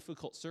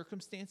difficult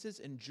circumstances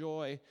and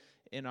joy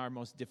in our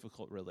most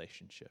difficult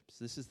relationships.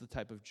 This is the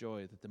type of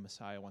joy that the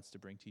Messiah wants to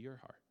bring to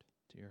your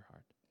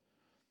heart.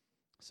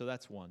 So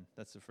that's one.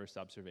 That's the first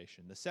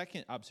observation. The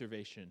second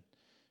observation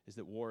is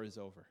that war is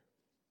over.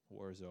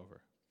 War is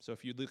over. So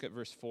if you look at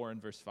verse 4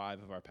 and verse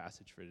 5 of our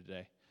passage for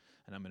today,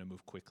 and I'm going to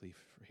move quickly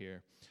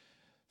here.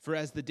 For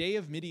as the day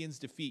of Midian's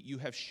defeat, you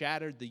have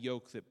shattered the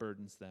yoke that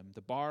burdens them,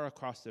 the bar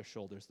across their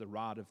shoulders, the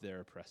rod of their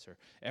oppressor.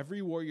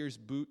 Every warrior's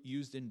boot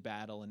used in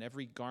battle and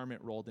every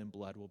garment rolled in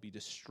blood will be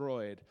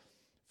destroyed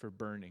for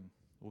burning,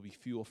 will be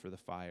fuel for the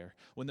fire.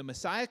 When the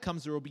Messiah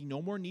comes, there will be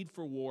no more need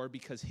for war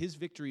because his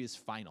victory is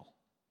final.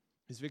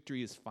 His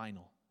victory is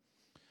final.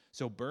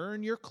 So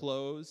burn your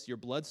clothes, your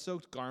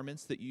blood-soaked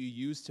garments that you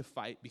use to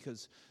fight,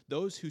 because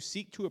those who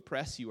seek to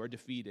oppress you are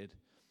defeated,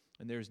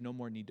 and there is no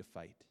more need to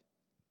fight.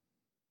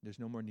 There's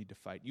no more need to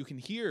fight. You can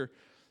hear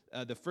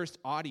the first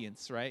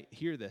audience, right,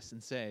 hear this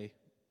and say,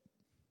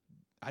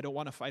 I don't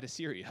want to fight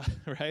Assyria,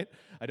 right?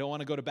 I don't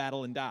want to go to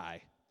battle and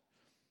die.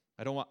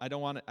 I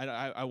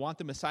want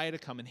the Messiah to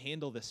come and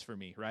handle this for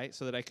me, right?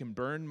 So that I can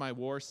burn my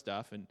war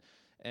stuff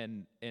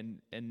and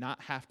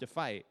not have to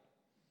fight.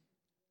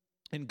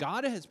 And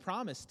God has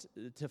promised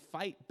to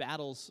fight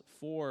battles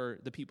for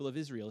the people of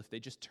Israel if they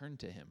just turn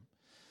to him.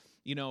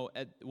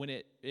 When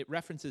it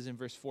references in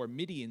verse 4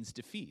 Midian's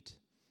defeat.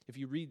 If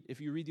you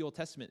read the Old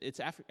Testament, it's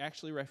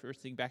actually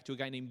referencing back to a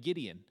guy named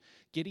Gideon.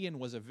 Gideon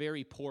was a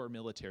very poor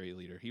military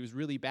leader. He was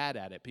really bad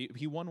at it.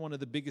 He won one of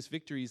the biggest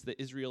victories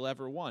that Israel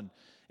ever won.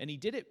 And he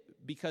did it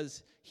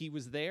because he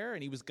was there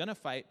and he was going to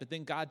fight, but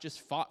then God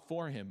just fought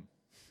for him,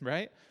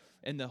 right?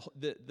 And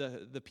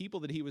the people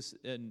that he was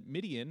in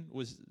Midian,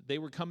 they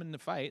were coming to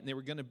fight and they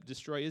were going to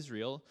destroy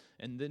Israel.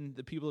 And then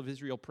the people of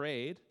Israel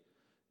prayed,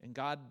 and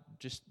God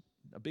just,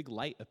 a big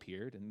light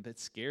appeared, and that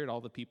scared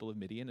all the people of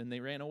Midian, and they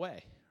ran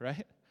away,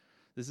 right?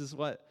 This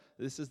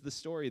is the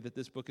story that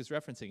this book is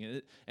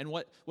referencing. And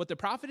what the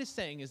prophet is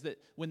saying is that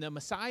when the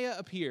Messiah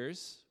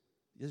appears,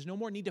 there's no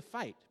more need to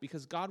fight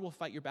because God will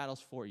fight your battles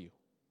for you.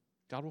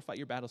 God will fight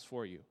your battles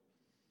for you.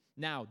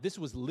 Now, this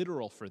was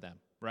literal for them,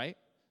 right?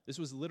 This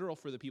was literal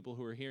for the people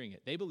who were hearing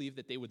it. They believed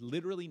that they would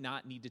literally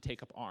not need to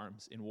take up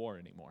arms in war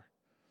anymore.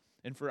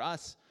 And for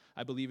us,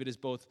 I believe it is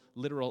both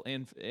literal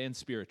and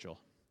spiritual,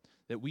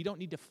 that we don't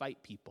need to fight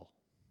people.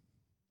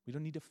 We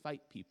don't need to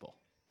fight people.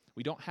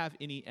 We don't have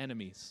any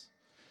enemies.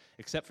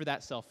 Except for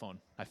that cell phone.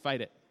 I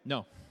fight it.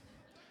 No.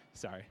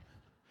 Sorry.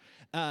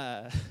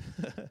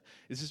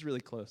 It's just really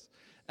close.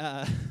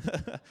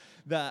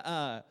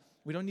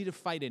 we don't need to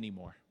fight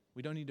anymore.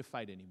 We don't need to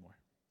fight anymore.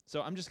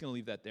 So I'm just going to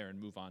leave that there and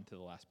move on to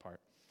the last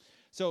part.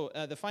 So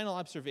the final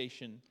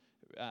observation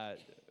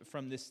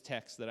from this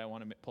text that I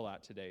want to pull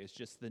out today is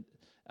just that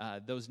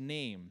those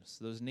names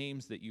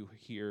that you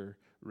hear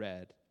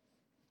read,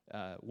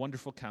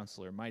 Wonderful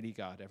Counselor, Mighty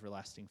God,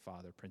 Everlasting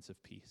Father, Prince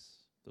of Peace,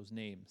 those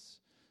names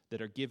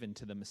that are given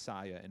to the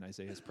Messiah in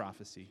Isaiah's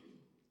prophecy.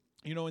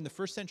 You know, in the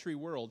first century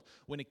world,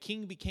 when a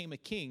king became a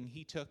king,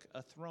 he took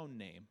a throne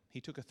name.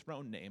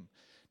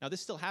 Now,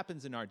 this still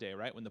happens in our day,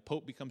 right? When the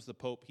Pope becomes the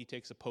Pope, he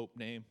takes a Pope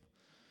name.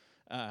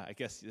 I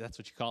guess that's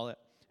what you call it.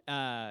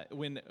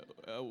 When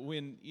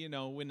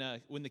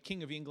the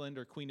King of England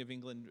or Queen of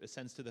England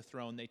ascends to the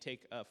throne, they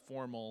take a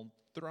formal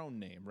throne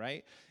name,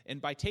 right?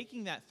 And by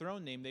taking that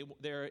throne name,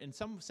 they're in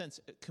some sense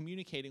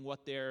communicating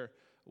what their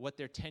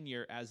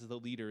tenure as the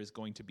leader is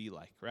going to be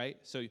like, right?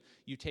 So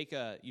you take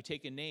a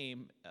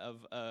name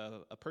of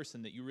a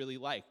person that you really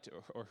liked,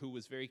 or who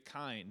was very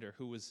kind, or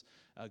who was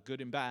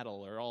good in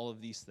battle, or all of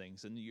these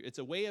things, and it's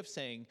a way of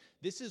saying,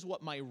 this is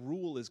what my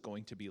rule is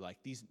going to be like.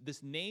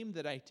 This name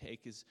that I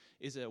take is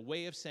a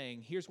way of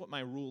saying, here's what my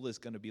rule is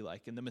going to be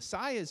like. And the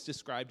Messiah is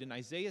described in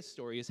Isaiah's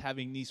story as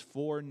having these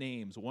 4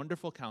 names: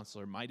 Wonderful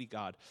Counselor, Mighty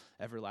God,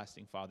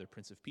 Everlasting Father,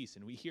 Prince of Peace.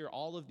 And we hear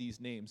all of these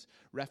names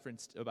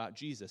referenced about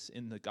Jesus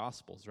in the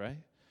Gospels, right?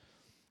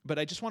 But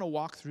I just want to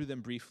walk through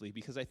them briefly,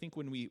 because I think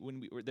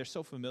when they're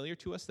so familiar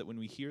to us that when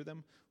we hear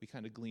them, we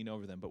kind of glean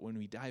over them. But when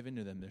we dive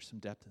into them, there's some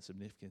depth and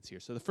significance here.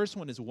 So the first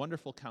one is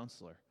Wonderful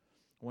Counselor.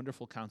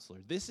 Wonderful Counselor.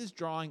 This is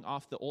drawing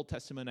off the Old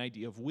Testament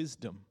idea of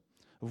wisdom.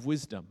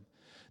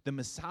 The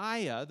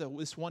Messiah,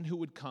 this one who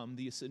would come,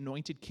 this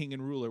anointed king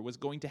and ruler, was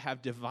going to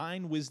have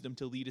divine wisdom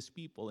to lead his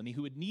people, and he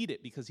would need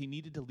it because he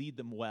needed to lead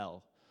them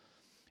well.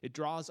 It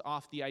draws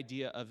off the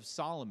idea of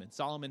Solomon.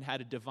 Solomon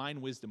had a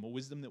divine wisdom, a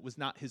wisdom that was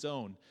not his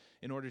own,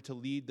 in order to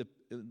lead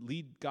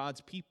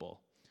God's people.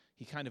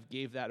 He kind of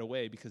gave that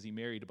away because he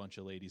married a bunch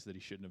of ladies that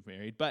he shouldn't have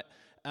married. But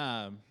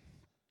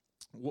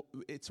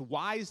it's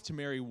wise to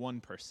marry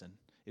one person.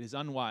 It is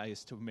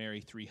unwise to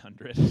marry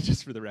 300,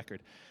 just for the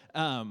record.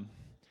 But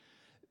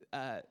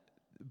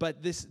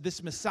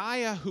this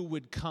Messiah who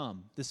would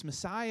come,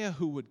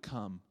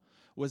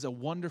 was a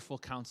wonderful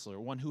counselor,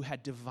 one who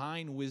had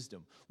divine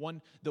wisdom, one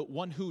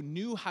who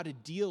knew how to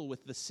deal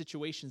with the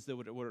situations that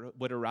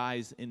would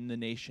arise in the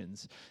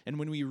nations. And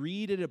when we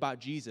read it about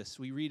Jesus,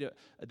 we read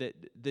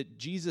that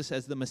Jesus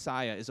as the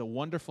Messiah is a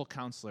wonderful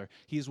counselor.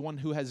 He is one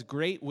who has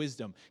great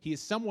wisdom. He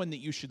is someone that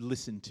you should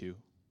listen to.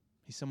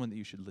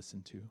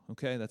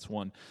 Okay, that's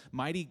one.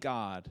 Mighty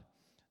God.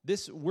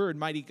 This word,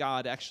 mighty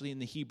God, actually in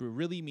the Hebrew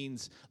really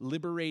means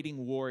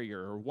liberating warrior,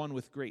 or one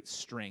with great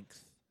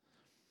strength.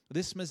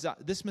 This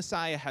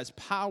Messiah has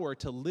power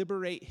to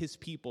liberate his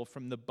people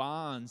from the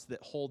bonds that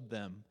hold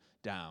them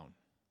down,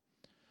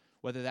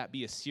 whether that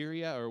be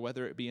Assyria or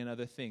whether it be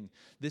another thing.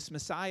 This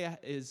Messiah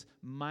is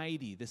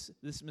mighty. This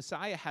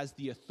Messiah has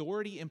the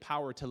authority and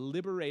power to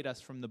liberate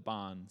us from the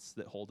bonds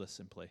that hold us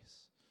in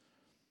place.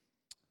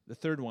 The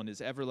third one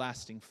is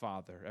Everlasting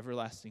Father.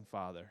 Everlasting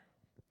Father.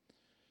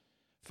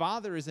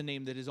 Father is a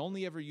name that is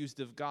only ever used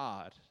of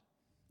God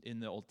in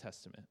the Old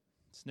Testament.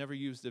 It's never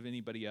used of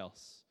anybody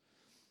else.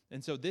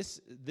 And so this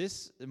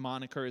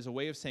moniker is a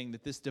way of saying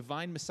that this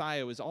divine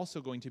Messiah was also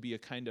going to be a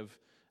kind of,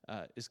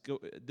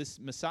 this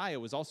Messiah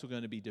was also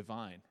going to be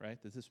divine, right?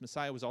 That this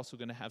Messiah was also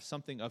going to have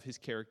something of his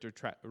character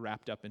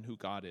wrapped up in who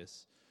God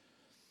is.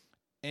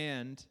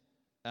 And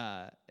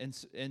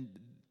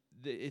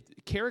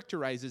it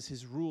characterizes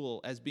his rule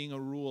as being a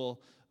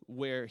rule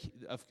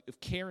of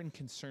care and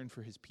concern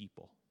for his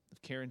people.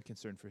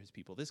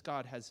 This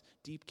God has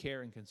deep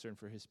care and concern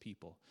for his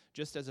people,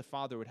 just as a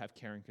father would have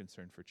care and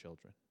concern for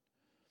children.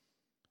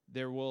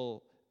 The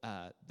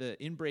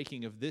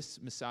inbreaking of this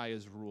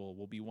Messiah's rule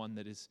will be one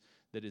that is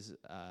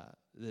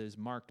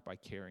marked by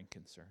care and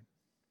concern.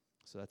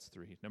 So that's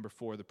 3. Number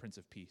 4, the Prince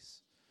of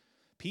Peace.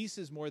 Peace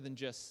is more than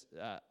just,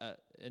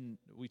 and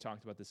we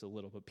talked about this a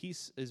little, but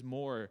peace is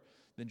more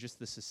than just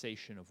the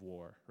cessation of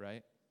war,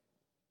 right?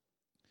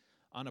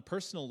 On a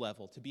personal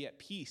level, to be at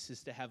peace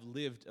is to have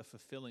lived a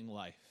fulfilling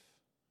life,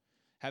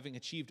 having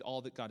achieved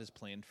all that God has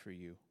planned for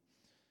you.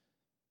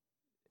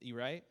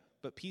 Right?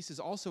 But peace is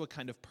also a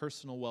kind of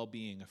personal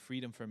well-being, a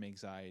freedom from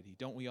anxiety.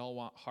 Don't we all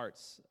want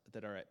hearts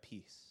that are at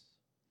peace?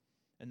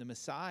 And the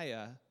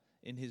Messiah,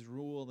 in his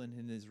rule and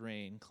in his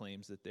reign,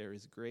 claims that there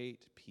is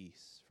great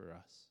peace for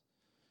us.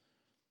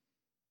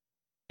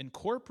 And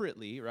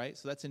corporately, right,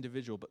 so that's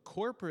individual, but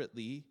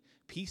corporately,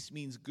 peace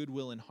means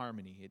goodwill and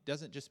harmony. It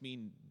doesn't just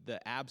mean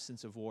the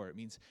absence of war. It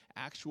means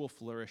actual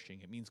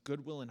flourishing. It means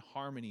goodwill and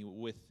harmony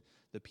with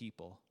the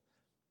people.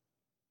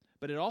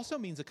 But it also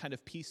means a kind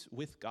of peace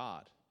with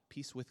God,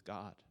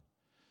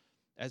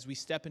 as we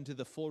step into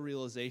the full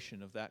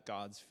realization of that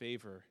God's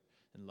favor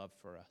and love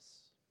for us.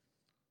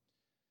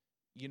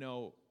 You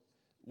know,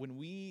 when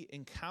we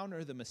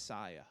encounter the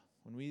Messiah,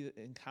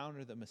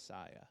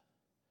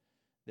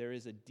 there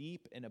is a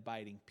deep and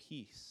abiding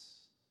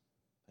peace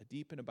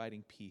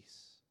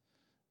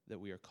that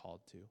we are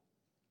called to.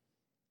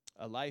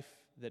 A life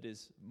that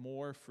is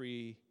more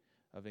free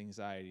of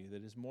anxiety,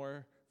 that is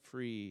more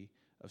free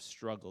of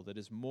struggle, that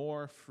is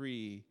more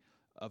free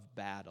of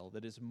battle,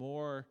 that is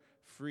more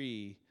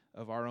free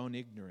of our own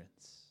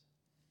ignorance.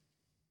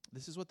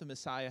 This is what the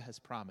Messiah has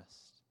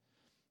promised.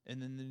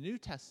 And in the New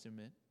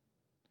Testament,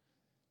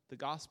 the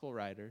gospel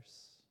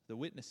writers, the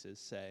witnesses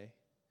say,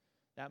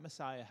 that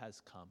Messiah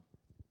has come.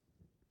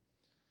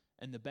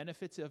 And the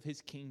benefits of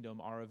his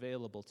kingdom are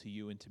available to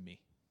you and to me.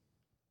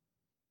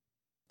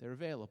 They're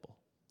available.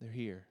 They're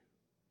here.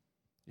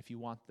 If you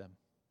want them.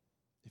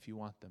 If you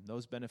want them.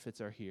 Those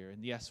benefits are here.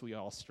 And yes, we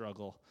all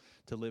struggle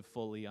to live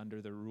fully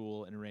under the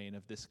rule and reign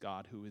of this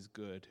God who is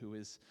good, who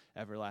is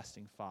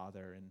everlasting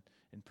Father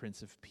and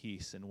Prince of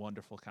Peace and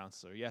wonderful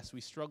Counselor. Yes,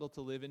 we struggle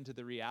to live into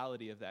the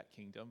reality of that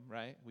kingdom,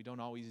 right? We don't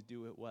always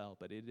do it well,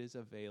 but it is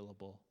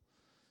available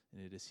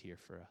and it is here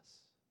for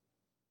us.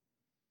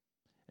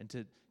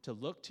 And to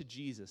look to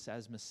Jesus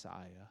as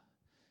Messiah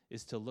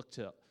is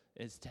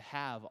to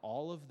have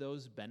all of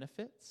those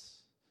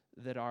benefits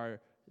that are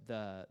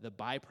the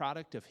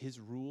byproduct of his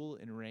rule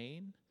and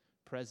reign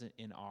present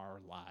in our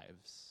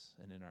lives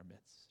and in our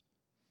midst.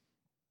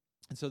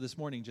 And so this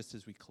morning, just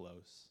as we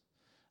close,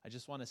 I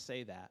just want to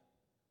say that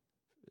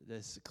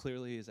as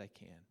clearly as I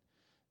can.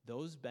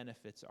 Those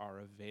benefits are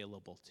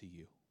available to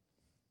you.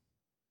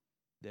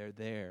 They're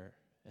there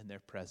and they're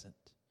present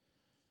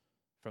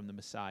from the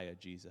Messiah,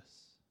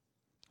 Jesus.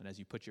 And as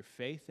you put your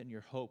faith and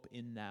your hope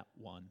in that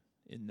one,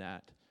 in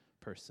that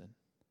person,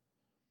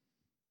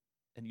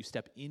 and you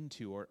step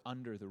into or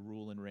under the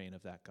rule and reign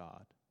of that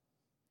God,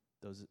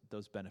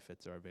 those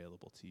benefits are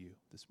available to you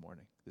this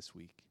morning, this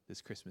week,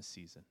 this Christmas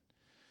season,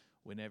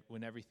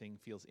 when everything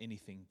feels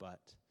anything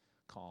but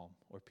calm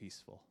or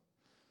peaceful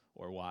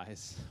or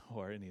wise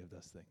or any of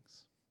those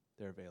things.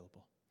 They're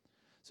available.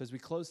 So as we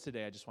close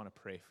today, I just want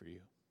to pray for you,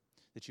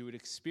 that you would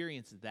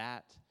experience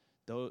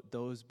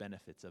those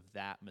benefits of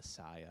that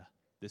Messiah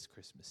this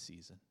Christmas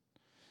season.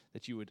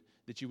 That you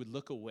would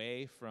look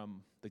away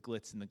from the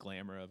glitz and the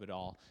glamour of it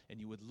all, and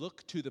you would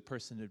look to the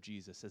person of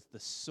Jesus as the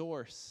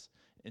source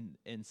and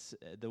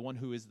the one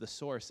who is the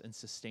source and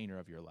sustainer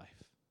of your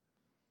life.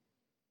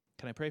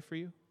 Can I pray for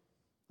you?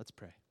 Let's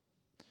pray.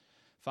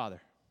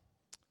 Father,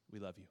 we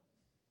love you,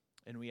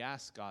 and we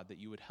ask, God, that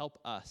you would help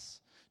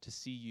us to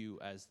see you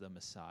as the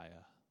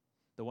Messiah,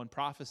 the one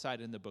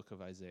prophesied in the book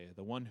of Isaiah,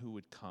 the one who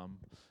would come,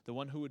 the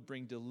one who would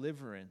bring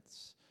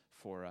deliverance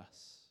for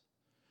us.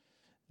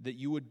 That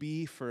you would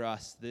be for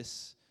us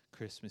this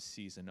Christmas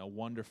season a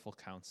wonderful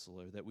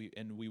counselor, that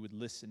we would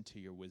listen to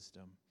your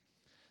wisdom.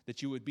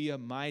 That you would be a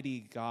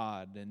mighty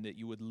God, and that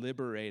you would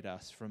liberate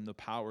us from the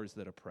powers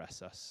that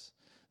oppress us,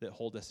 that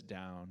hold us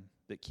down,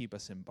 that keep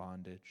us in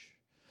bondage.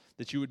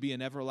 That you would be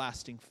an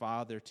everlasting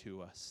Father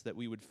to us, that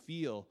we would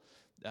feel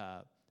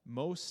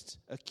most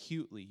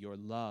acutely your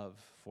love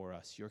for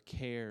us, your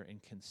care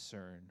and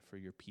concern for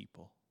your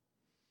people,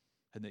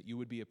 and that you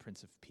would be a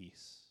Prince of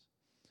Peace.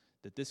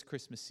 That this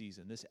Christmas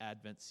season, this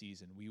Advent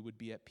season, we would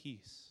be at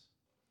peace,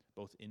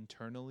 both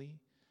internally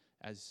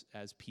as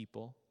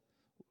people,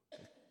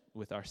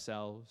 with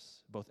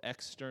ourselves, both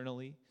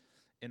externally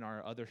in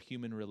our other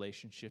human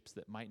relationships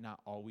that might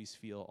not always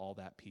feel all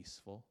that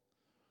peaceful,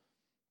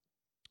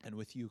 and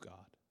with you,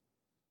 God,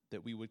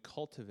 that we would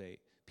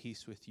cultivate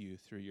peace with you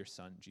through your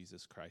Son,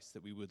 Jesus Christ,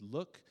 that we would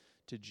look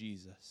to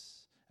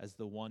Jesus as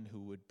the one who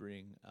would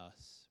bring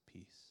us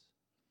peace.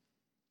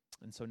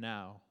 And so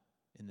now,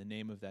 in the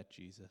name of that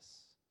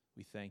Jesus,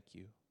 we thank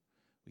you.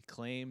 We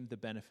claim the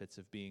benefits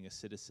of being a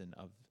citizen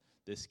of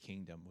this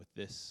kingdom with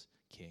this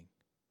King.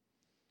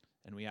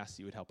 And we ask that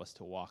you would help us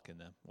to walk in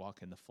them, walk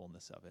in the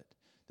fullness of it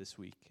this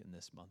week, in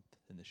this month,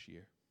 in this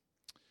year.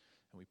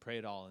 And we pray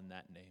it all in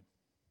that name,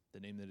 the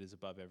name that is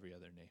above every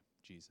other name,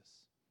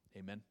 Jesus.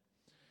 Amen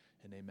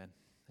and amen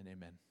and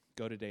amen.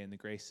 Go today in the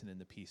grace and in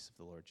the peace of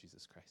the Lord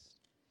Jesus Christ.